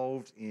all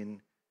involved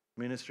in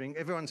ministering.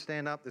 Everyone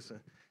stand up.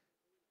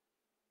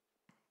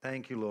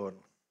 Thank you, Lord.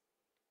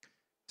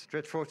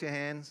 Stretch forth your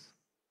hands.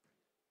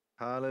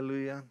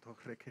 Hallelujah.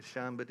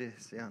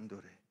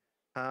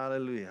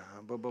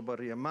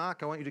 Hallelujah.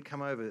 Mark, I want you to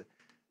come over.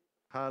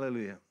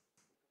 Hallelujah.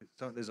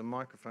 There's a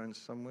microphone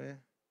somewhere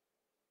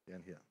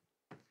down here.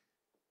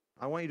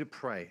 I want you to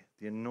pray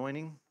the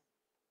anointing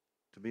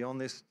to be on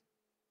this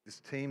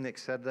team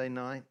next Saturday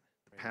night,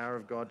 the power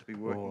of God to be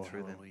working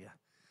through them.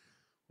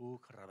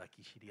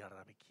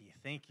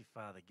 Thank you,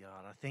 Father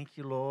God. I thank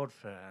you, Lord,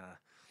 for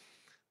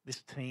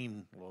this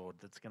team, Lord,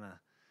 that's going to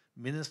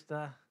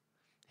minister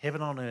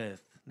heaven on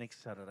earth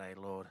next Saturday,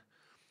 Lord.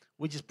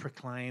 We just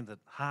proclaim that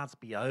hearts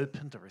be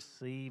open to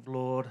receive,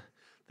 Lord,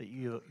 that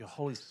your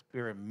Holy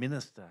Spirit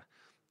minister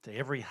to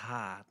every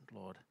heart,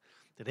 Lord,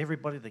 that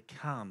everybody that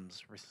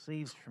comes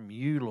receives from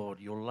you, Lord,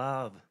 your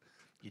love,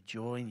 your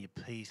joy and your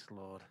peace,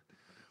 Lord.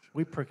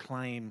 We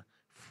proclaim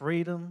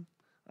freedom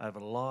over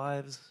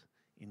lives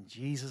in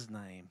Jesus'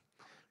 name.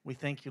 We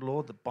thank you,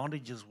 Lord, the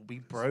bondages will be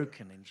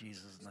broken in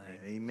Jesus' name.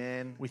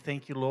 Amen. We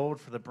thank you, Lord,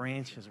 for the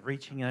branches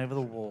reaching over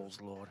the walls,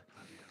 Lord,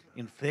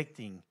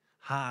 infecting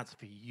hearts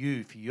for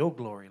you, for your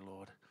glory,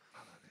 Lord.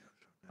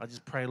 I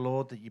just pray,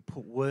 Lord, that you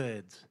put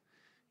words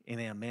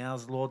in our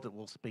mouths, Lord, that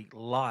will speak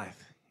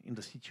life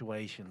into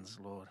situations,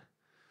 Lord.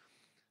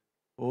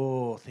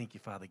 Oh, thank you,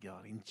 Father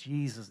God. In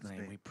Jesus'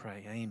 name we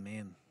pray.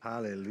 Amen.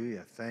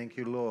 Hallelujah. Thank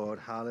you, Lord.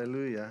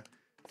 Hallelujah.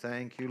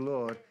 Thank you,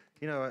 Lord.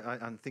 You know,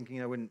 I'm thinking,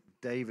 you know, when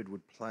David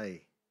would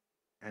play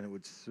and it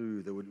would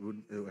soothe, it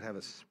would have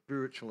a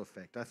spiritual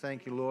effect. I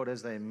thank you, Lord,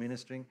 as they're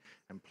ministering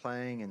and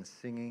playing and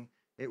singing,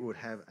 it would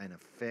have an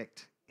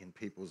effect in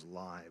people's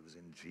lives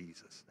in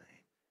Jesus' name.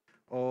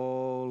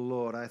 Oh,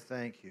 Lord, I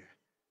thank you.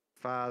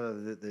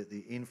 Father, that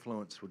the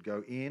influence would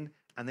go in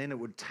and then it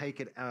would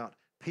take it out.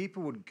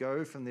 People would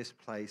go from this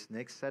place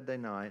next Saturday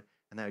night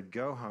and they'd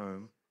go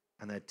home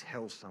and they'd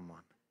tell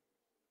someone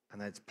and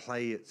they'd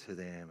play it to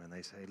them and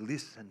they say,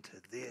 listen to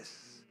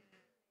this.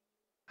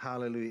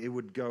 Hallelujah. It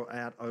would go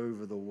out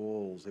over the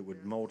walls. It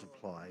would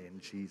multiply in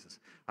Jesus.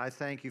 I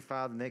thank you,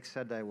 Father. Next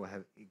Saturday we'll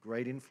have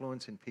great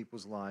influence in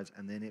people's lives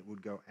and then it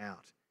would go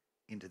out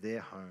into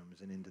their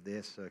homes and into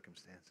their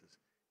circumstances.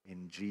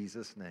 In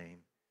Jesus' name,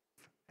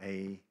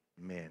 amen.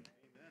 Amen.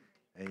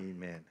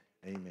 Amen.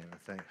 Amen. I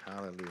thank,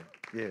 hallelujah.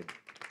 Yeah.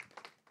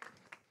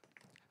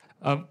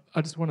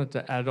 I just wanted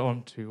to add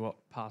on to what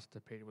Pastor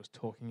Peter was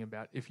talking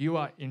about. If you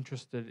are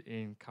interested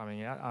in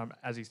coming out,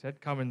 as he said,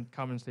 come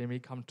and see me,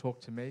 come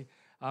talk to me.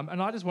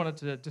 And I just wanted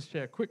to just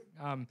share a quick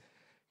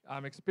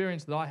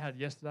experience that I had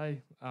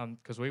yesterday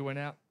because we went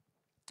out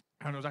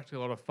and it was actually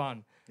a lot of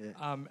fun.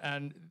 Yeah.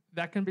 And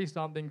that can be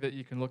something that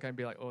you can look at and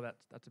be like, oh,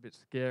 that's a bit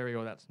scary,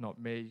 or that's not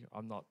me.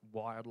 I'm not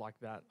wired like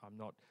that. I'm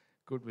not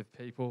good with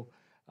people.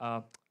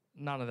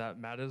 None of that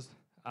matters.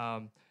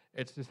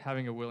 It's just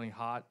having a willing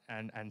heart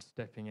and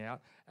stepping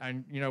out.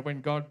 And, you know,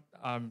 when God,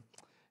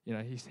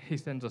 he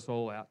sends us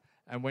all out.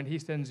 And when he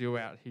sends you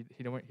out,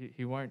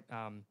 he won't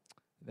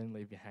then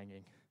leave you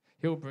hanging.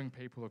 He'll bring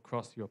people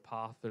across your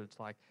path that it's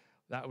like,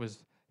 that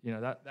was, you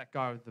know, that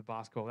guy with the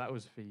basketball, that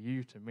was for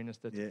you to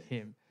minister to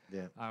him.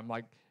 Yeah.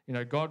 Like, you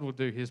know, God will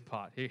do his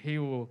part. He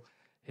will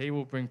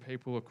bring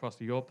people across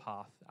your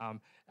path.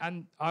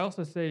 And I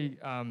also see,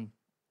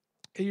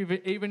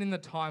 even in the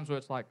times where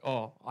it's like,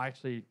 oh,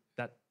 actually,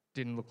 that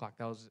didn't look like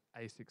that was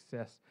a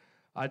success.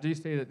 I do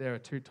see that there are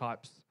two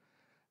types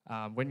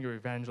when you're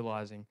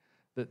evangelizing,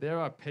 that there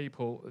are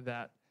people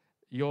that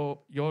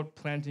you're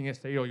planting a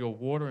seed or you're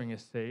watering a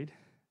seed,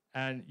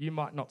 and you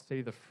might not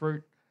see the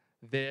fruit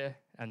there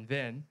and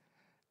then,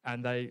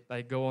 and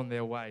they go on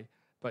their way.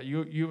 But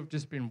you've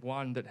just been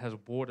one that has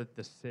watered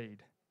the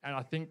seed. And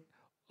I think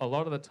a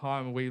lot of the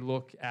time we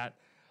look at,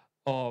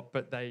 oh,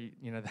 but they,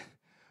 you know,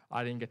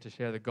 I didn't get to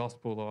share the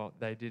gospel, or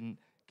they didn't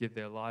give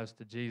their lives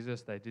to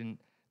Jesus, they didn't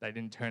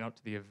turn up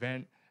to the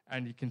event,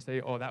 and you can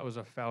see, oh, that was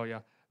a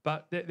failure.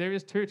 But there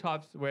is two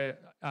types where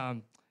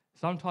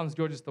sometimes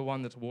you're just the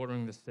one that's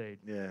watering the seed.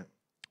 Yeah.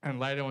 And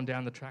later on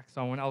down the track,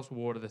 someone else will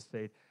water the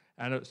seed.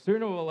 And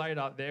sooner or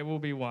later, there will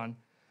be one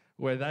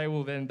where they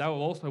will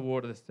also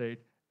water the seed,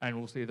 and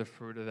we'll see the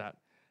fruit of that.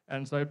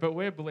 And so, but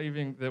we're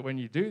believing that when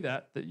you do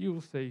that you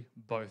will see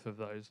both of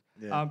those.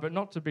 Yeah. But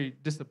not to be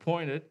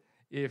disappointed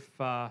if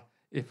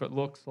it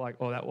looks like,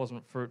 oh, that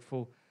wasn't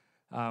fruitful,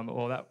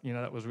 or that, you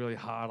know, that was really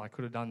hard, I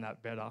could have done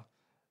that better.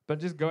 But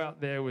just go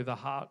out there with a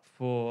heart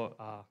for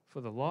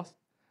the lost,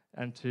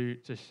 and to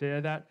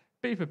share that.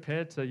 Be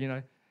prepared to, you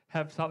know,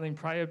 have something,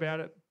 pray about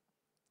it,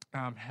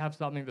 have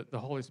something that the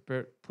Holy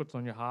Spirit puts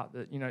on your heart,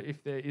 that, you know,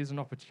 if there is an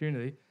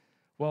opportunity,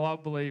 well, I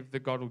believe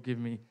that God will give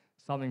me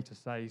something to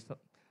say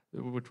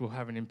which will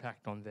have an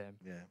impact on them.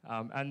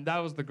 Yeah. And that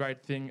was the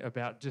great thing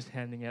about just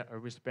handing out a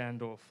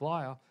wristband or a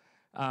flyer,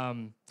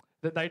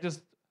 that they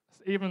just,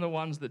 even the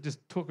ones that just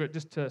took it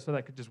so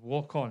they could just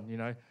walk on, you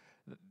know,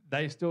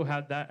 they still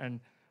had that, and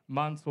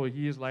months or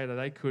years later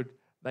they could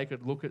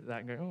look at that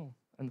and go, oh,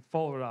 and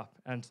follow it up.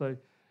 And so,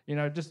 you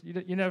know, just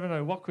you never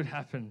know what could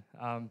happen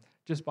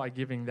just by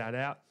giving that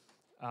out.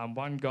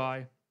 One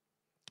guy,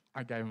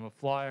 I gave him a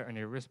flyer and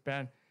a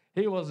wristband.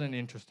 He wasn't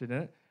interested in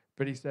it,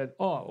 but he said,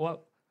 oh,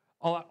 well,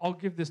 I'll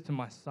give this to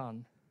my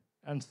son.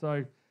 And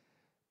so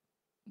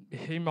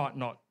he might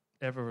not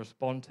ever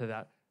respond to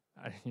that.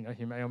 You know,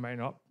 he may or may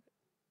not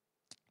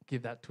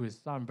give that to his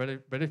son.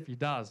 But if he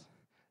does,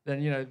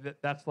 then, you know,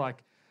 that's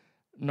like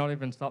not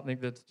even something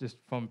that's just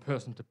from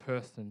person to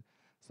person.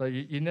 So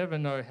you never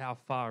know how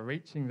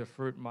far-reaching the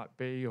fruit might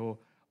be, or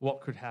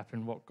what could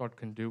happen, what God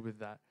can do with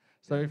that.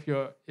 So if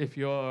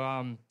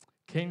you're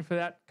keen for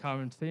that,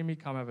 come and see me,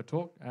 come have a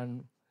talk,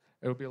 and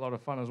it'll be a lot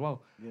of fun as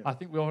well. Yeah. I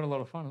think we all had a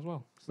lot of fun as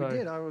well. So We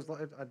did.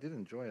 I did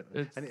enjoy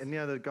it. And you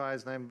know the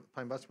guy's name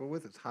playing basketball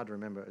with? It's hard to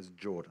remember. Is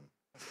Jordan.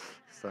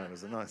 So it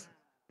was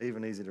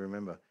even easy to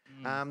remember.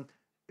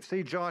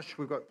 See, Josh,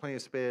 we've got plenty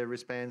of spare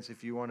wristbands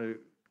if you want to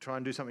try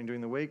and do something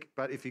during the week.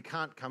 But if you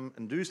can't come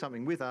and do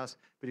something with us,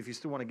 but if you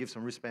still want to give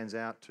some wristbands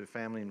out to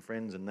family and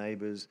friends and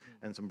neighbours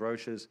and some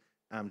brochures,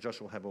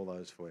 Josh will have all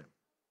those for you.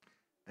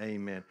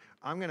 Amen.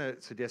 I'm going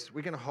to suggest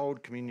we're going to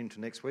hold communion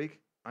to next week.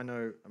 I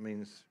know, I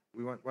mean,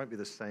 we won't be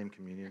the same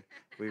communion.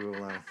 We will.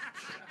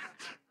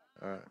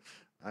 All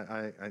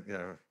right.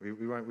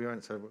 We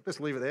won't. So we'll just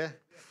leave it there.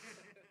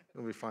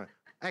 It'll be fine.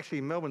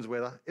 Actually, Melbourne's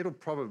weather, it'll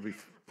probably.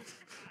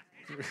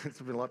 It's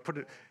a bit like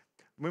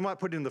we might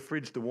put it in the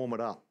fridge to warm it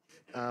up.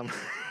 Are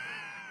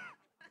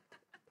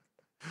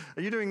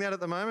you doing that at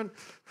the moment?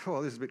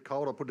 Oh, this is a bit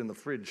cold. I'll put it in the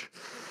fridge.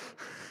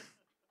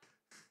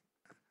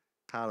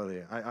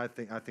 Hallelujah. I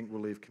think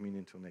we'll leave communion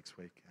until next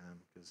week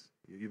because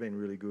you've been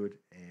really good.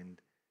 And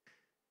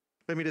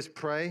let me just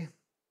pray.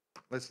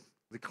 Let's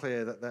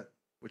declare that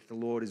which the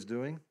Lord is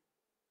doing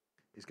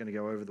is going to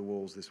go over the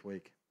walls this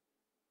week.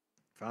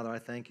 Father, I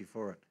thank you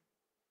for it.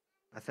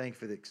 I thank you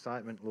for the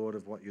excitement, Lord,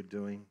 of what you're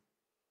doing.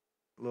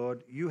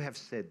 Lord, you have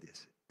said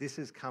this. This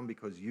has come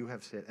because you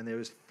have said, and there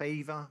is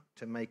favor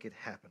to make it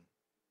happen.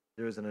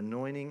 There is an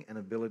anointing and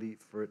ability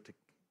for it to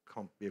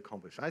be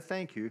accomplished. I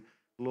thank you,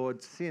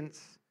 Lord,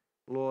 since,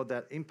 Lord,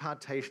 that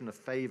impartation of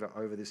favor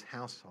over this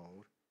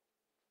household,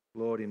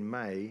 Lord, in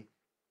May,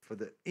 for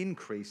the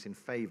increase in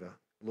favor,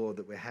 Lord,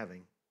 that we're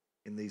having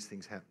in these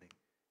things happening.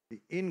 The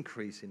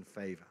increase in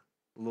favor,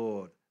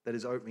 Lord, that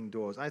is opening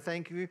doors. I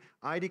thank you.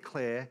 I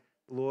declare,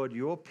 Lord,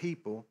 your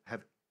people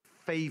have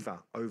favor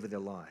over their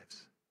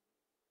lives.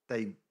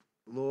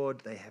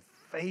 Lord, they have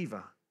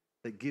favor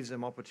that gives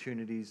them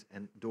opportunities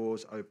and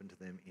doors open to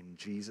them. In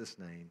Jesus'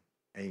 name,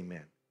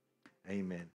 amen. Amen.